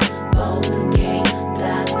 Unbreakable, can't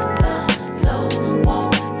block the flow.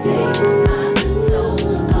 Won't take my soul,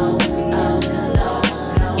 oh,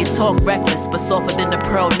 no. You talk reckless, but softer than a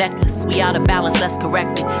pearl necklace. We out of balance, let's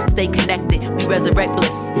correct it. Stay connected, we resurrect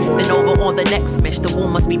bliss. Then over on the next mission, the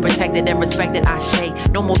womb must be protected and respected. Ashe,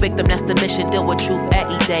 no more victim, that's the mission. Deal with truth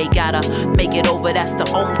every day. Gotta make it over, that's the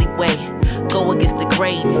only way. Go against the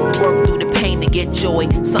grain, work through the pain to get joy.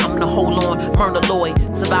 Something to hold on, murder Lloyd.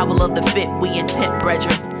 Survival of the fit, we intent,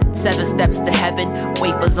 brethren. 7 steps to heaven,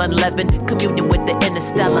 wafers unleavened, communion with the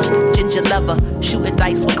interstellar. Ginger leather, shooting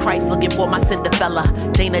dice with Christ, looking for my Cinderella.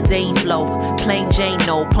 Dana Dane flow, plain Jane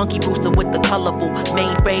no. Punky Brewster with the colorful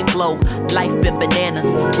mainframe glow. Life been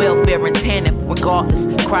bananas, welfare and tannin. Regardless,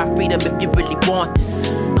 cry freedom if you really want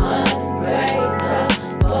this. Unbreakable,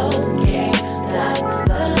 can't block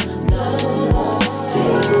the flow.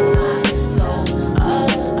 Take my soul, oh,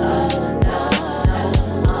 no.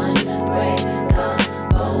 Unbreakable,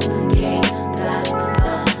 can't block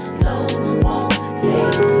the flow. Won't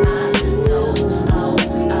take my soul, oh,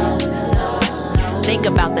 no. Think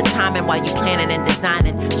about the timing while you planning and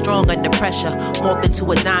designing. Strong under pressure, morphed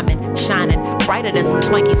into a diamond. Shining brighter than some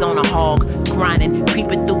Twinkies on a hog. Grinding,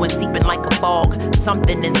 creeping through and seeping like a fog.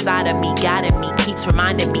 Something inside of me, guiding me, keeps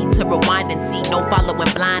reminding me to rewind and see. No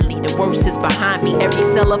following blindly, the worst is behind me. Every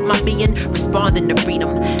cell of my being responding to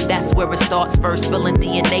freedom. That's where it starts first, feeling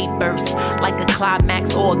DNA burst like a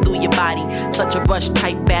climax all through your body. Such a rush,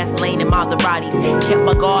 tight, fast lane in Maseratis. Kept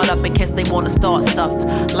my guard up in case they wanna start stuff.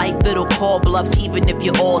 Life it'll call bluffs even if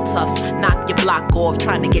you're all tough. Knock your block off,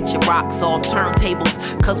 trying to get your rocks off. Turntables,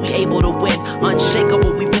 cause we able to win.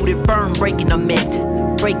 Unshakable, we rooted firm, breaking them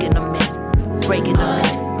in. Breaking them in, breaking them in.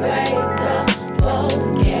 Unbreakable,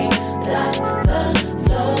 can't block the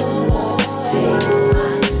flow. Take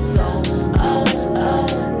my soul, oh,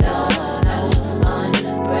 no.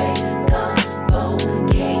 Unbreakable,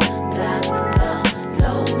 can't block the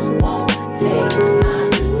flow. Won't take my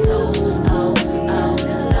soul, oh, no.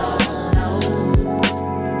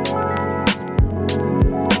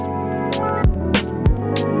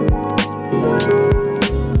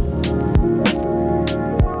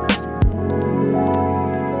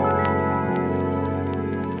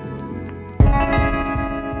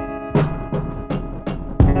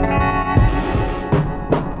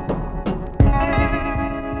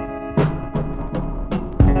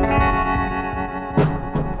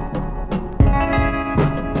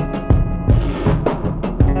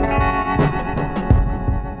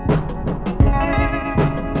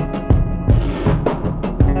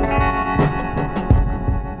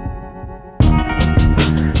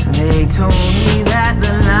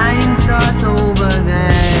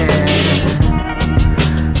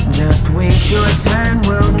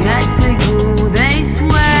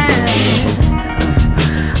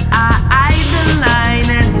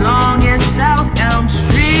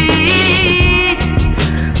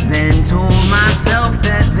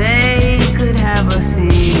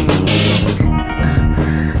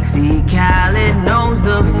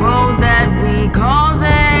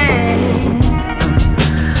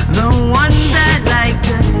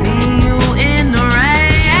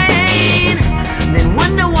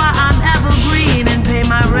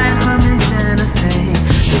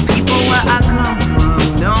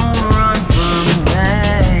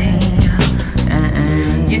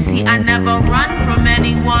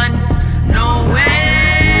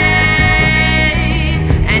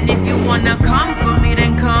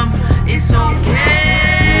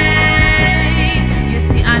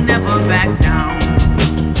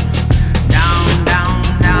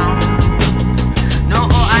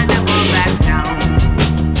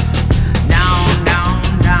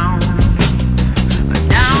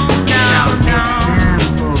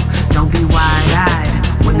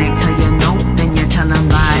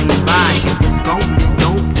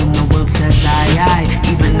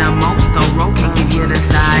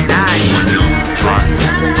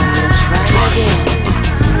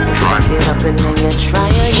 you try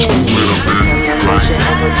again. Don't you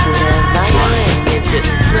ever do that violent. You just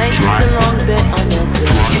play the long bit on your dick.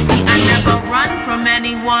 You see, I never run from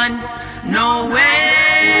anyone, no way.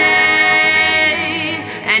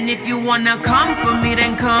 And if you wanna come for me,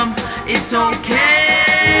 then come, it's okay.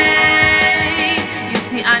 You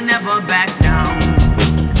see, I never back down,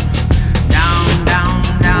 down, down,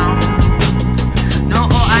 down. No,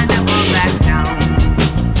 oh, I never back down,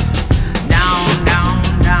 down, down,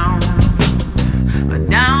 down,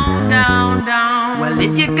 down, down, down. Well,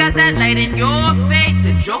 if you got that light in your face,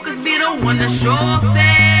 the jokers be the one to show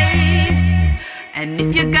face. And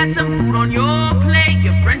if you got some food on your plate,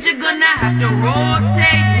 your friends you're gonna have to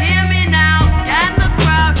rotate. Hear me now, scan the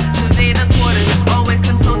crowd, survey the quarters. Always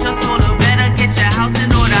consult your soul, or better get your house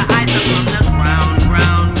in order. Eyes up from the ground,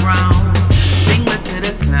 ground, ground. Finger to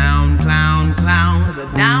the clown, clown, clowns.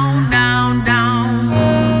 Down, down, down.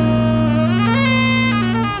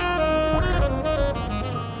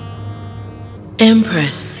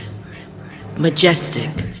 Empress, Majestic.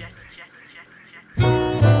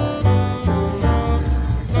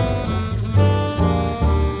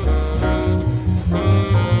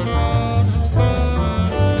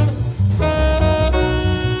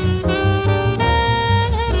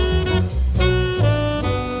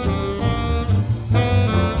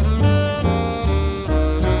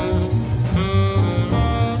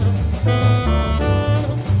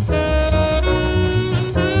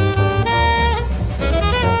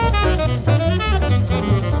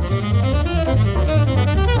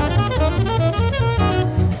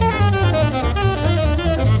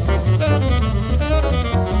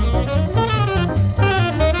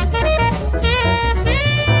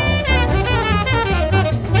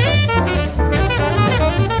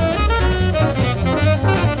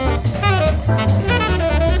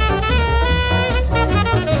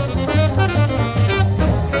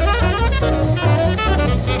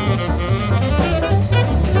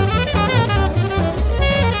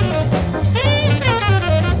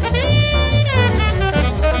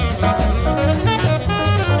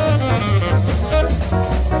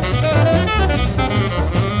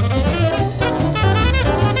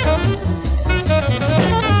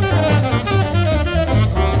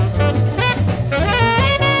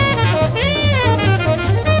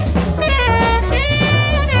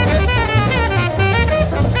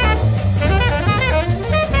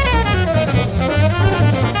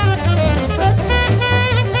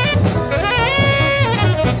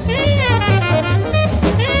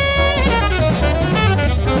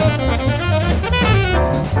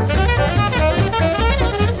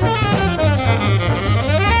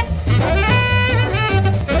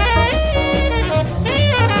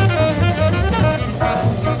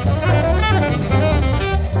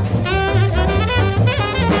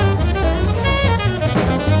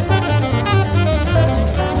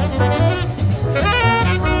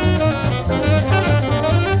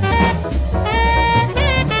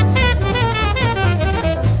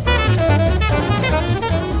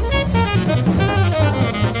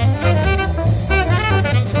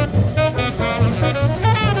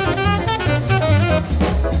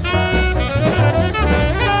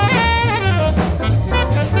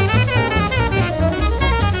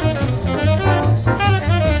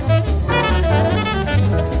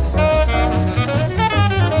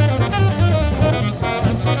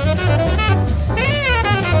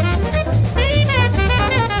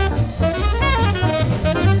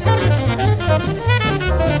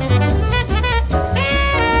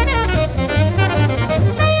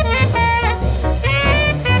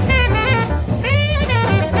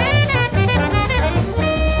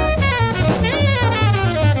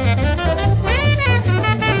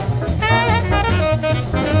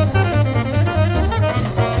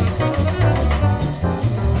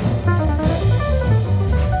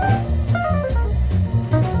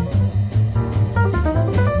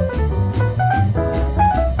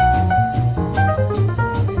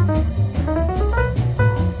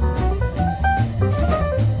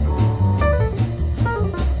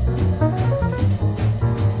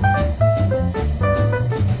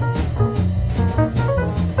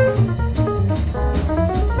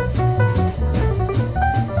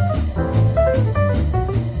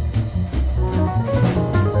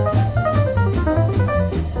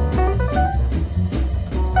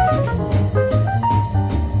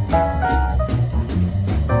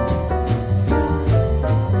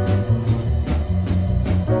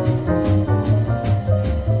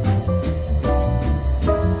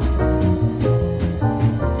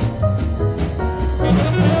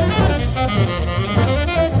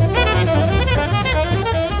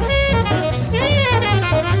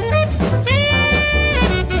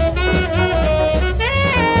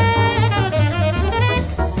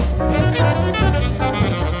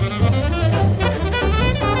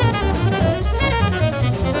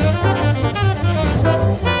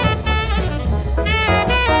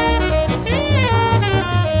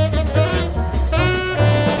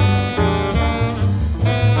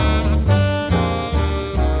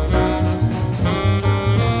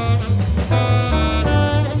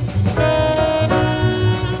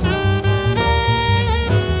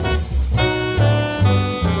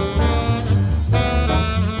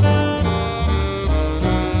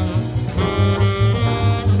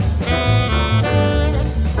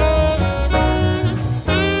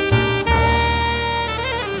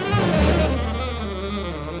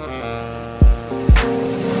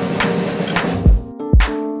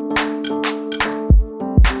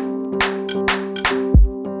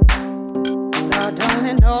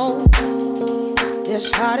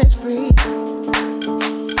 This heart is free.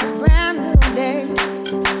 A brand new day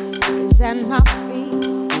is at my feet.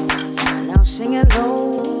 Now sing it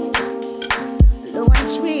low, low and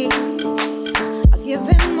sweet. I give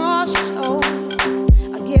it more soul,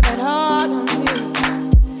 I give it all to me.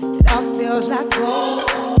 It all feels like gold,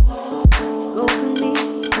 gold to me.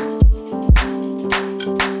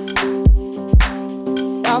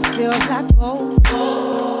 It all feels like gold,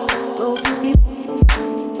 gold to me.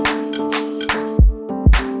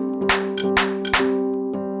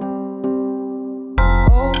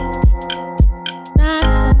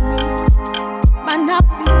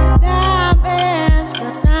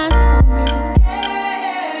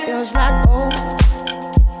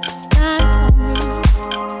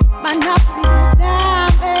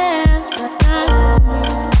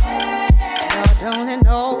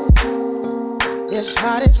 This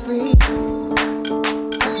heart is free. A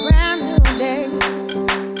brand new day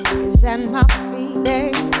is at my feet.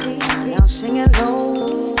 Baby. Now sing it low,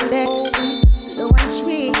 low and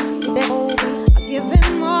sweet. I give it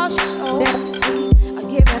more soul, I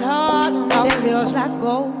give it all. It feels like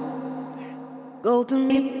gold, gold to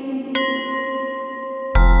me.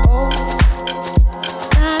 Oh,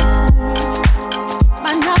 nice for me.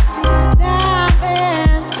 Might not be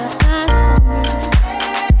diamonds, but nice for me.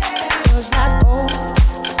 Feels like gold.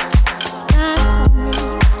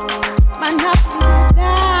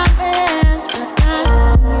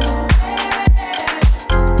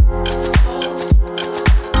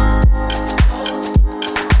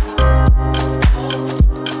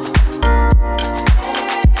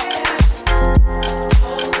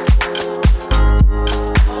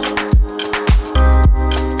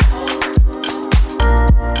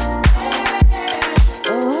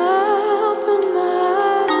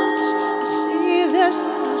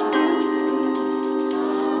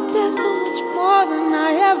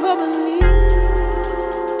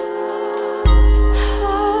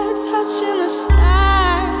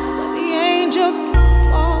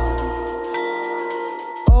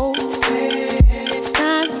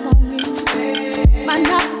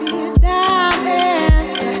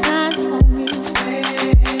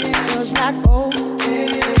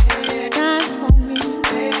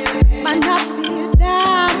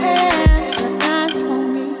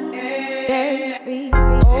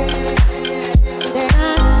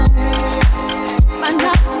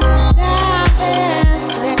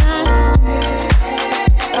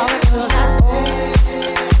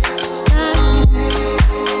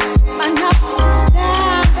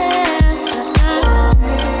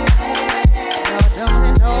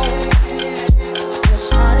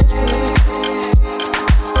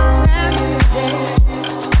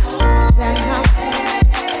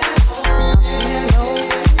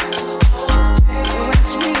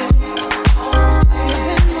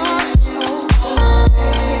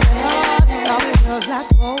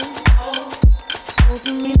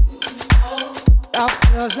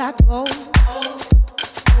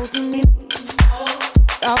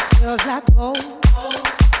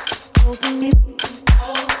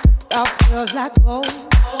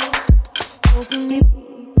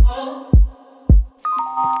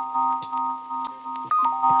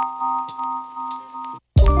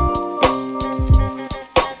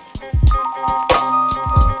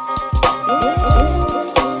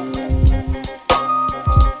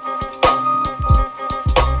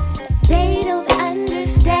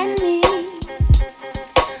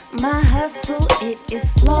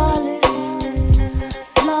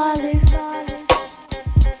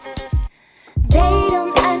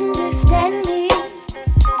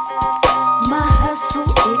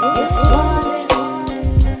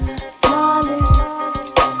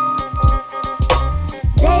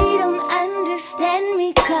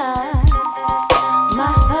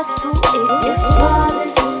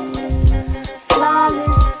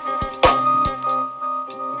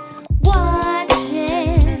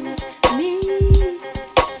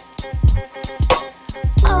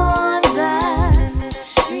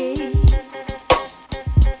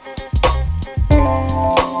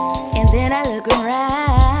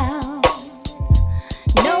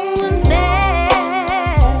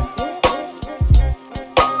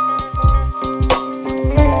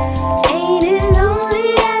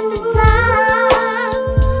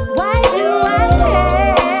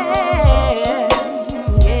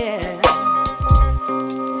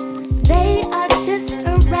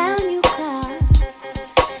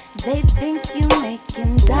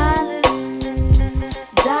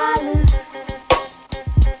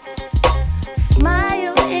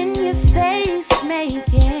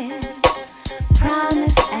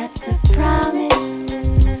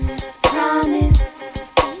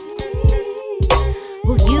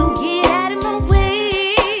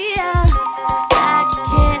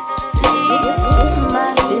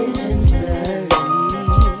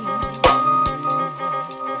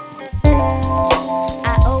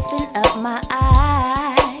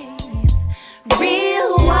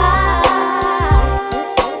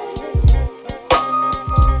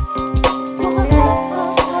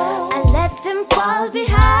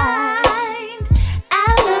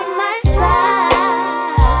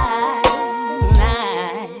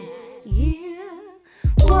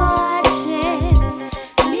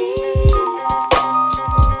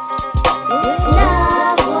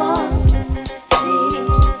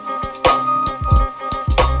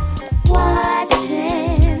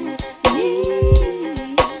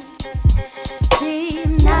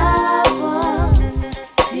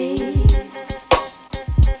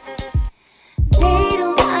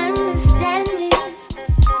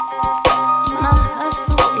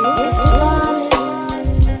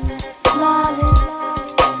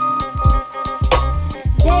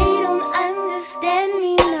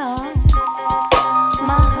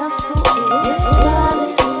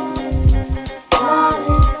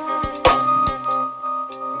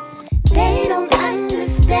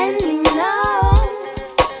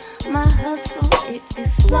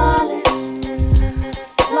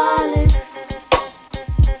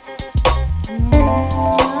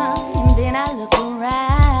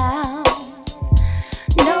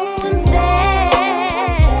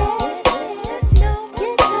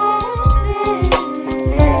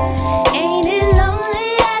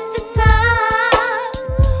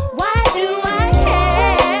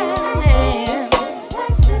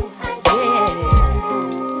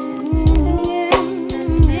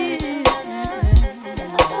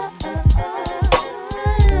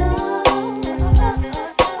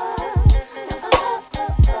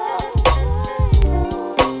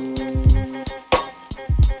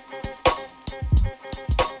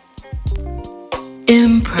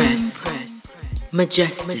 Impress.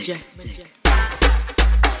 Majestic.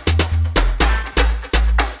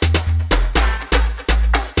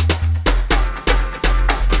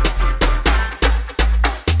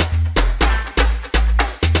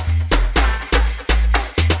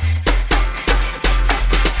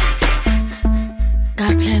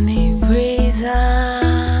 Got plenty reasons,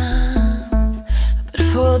 but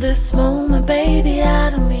for this moment, baby,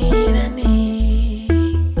 I don't need any.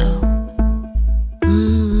 No.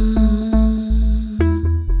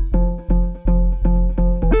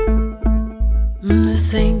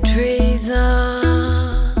 This ain't treason.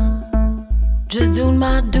 Just doing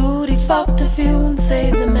my duty, fuck the few and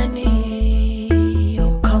save the many.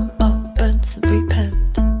 Oh, come up and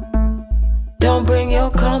repent. Don't bring your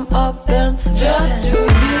come up and just do you.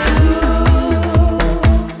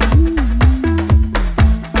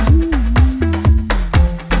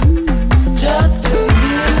 Just do you.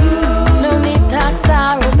 No need talk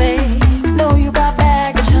sorrow, babe. No, you got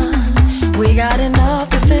baggage, huh? We got enough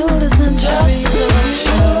to fill the century. Just do you.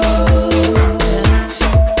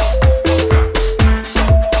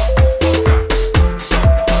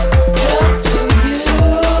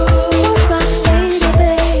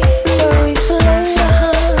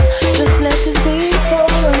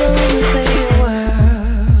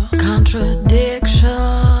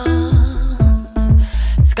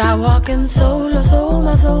 Walking solo, so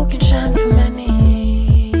my soul can shine for many.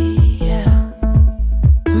 Yeah.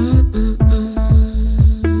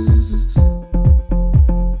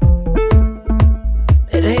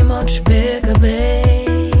 It ain't much bigger,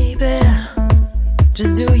 baby.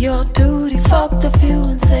 Just do your duty, fuck the few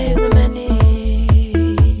and save the many.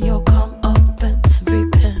 You'll come up and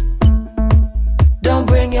repent. Don't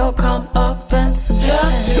bring your come up and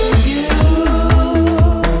just do you.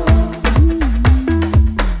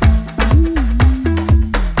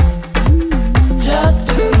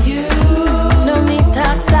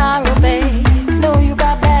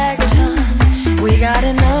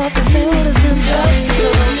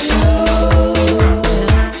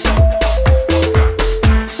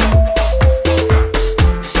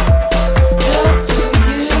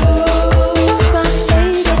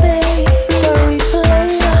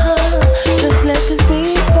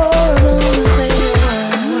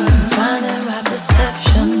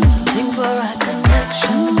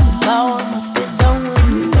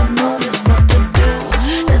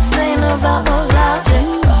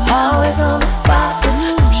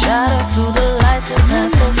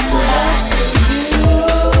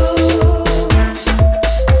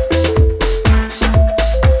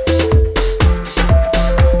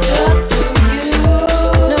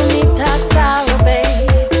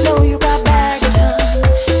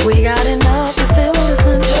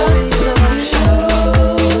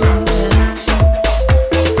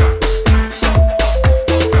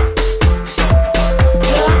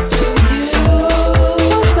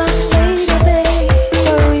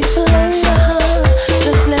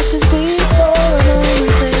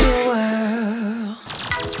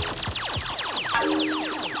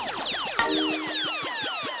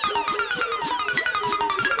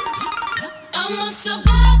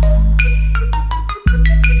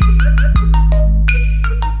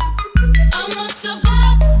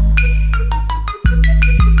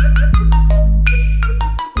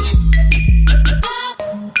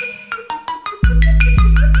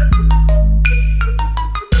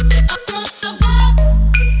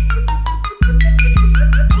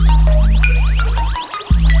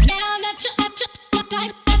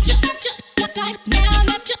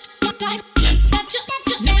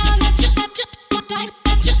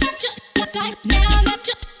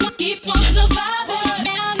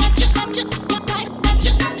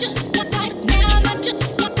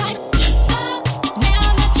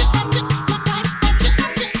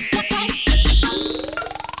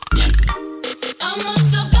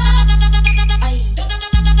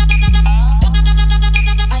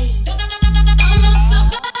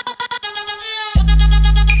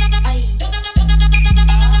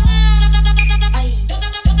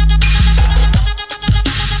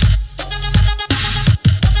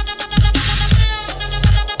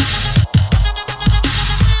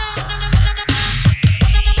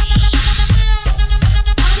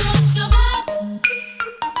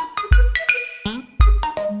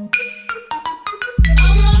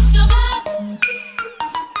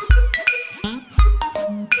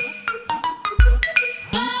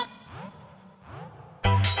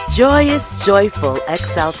 Joyous, joyful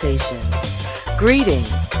exaltations.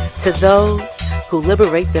 Greetings to those who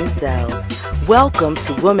liberate themselves. Welcome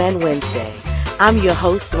to Woman Wednesday. I'm your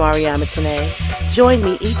host, Mariama. Join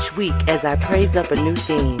me each week as I praise up a new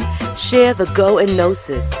theme. Share the go and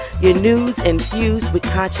gnosis, your news infused with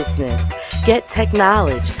consciousness. Get tech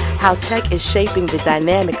knowledge, how tech is shaping the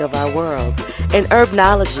dynamic of our world. In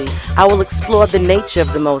Herbnology, I will explore the nature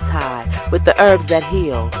of the Most High with the herbs that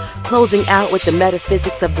heal, closing out with the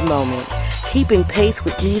metaphysics of the moment, keeping pace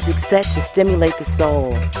with music set to stimulate the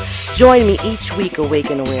soul. Join me each week,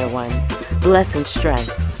 Awaken Aware Ones. Bless and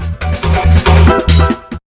strength.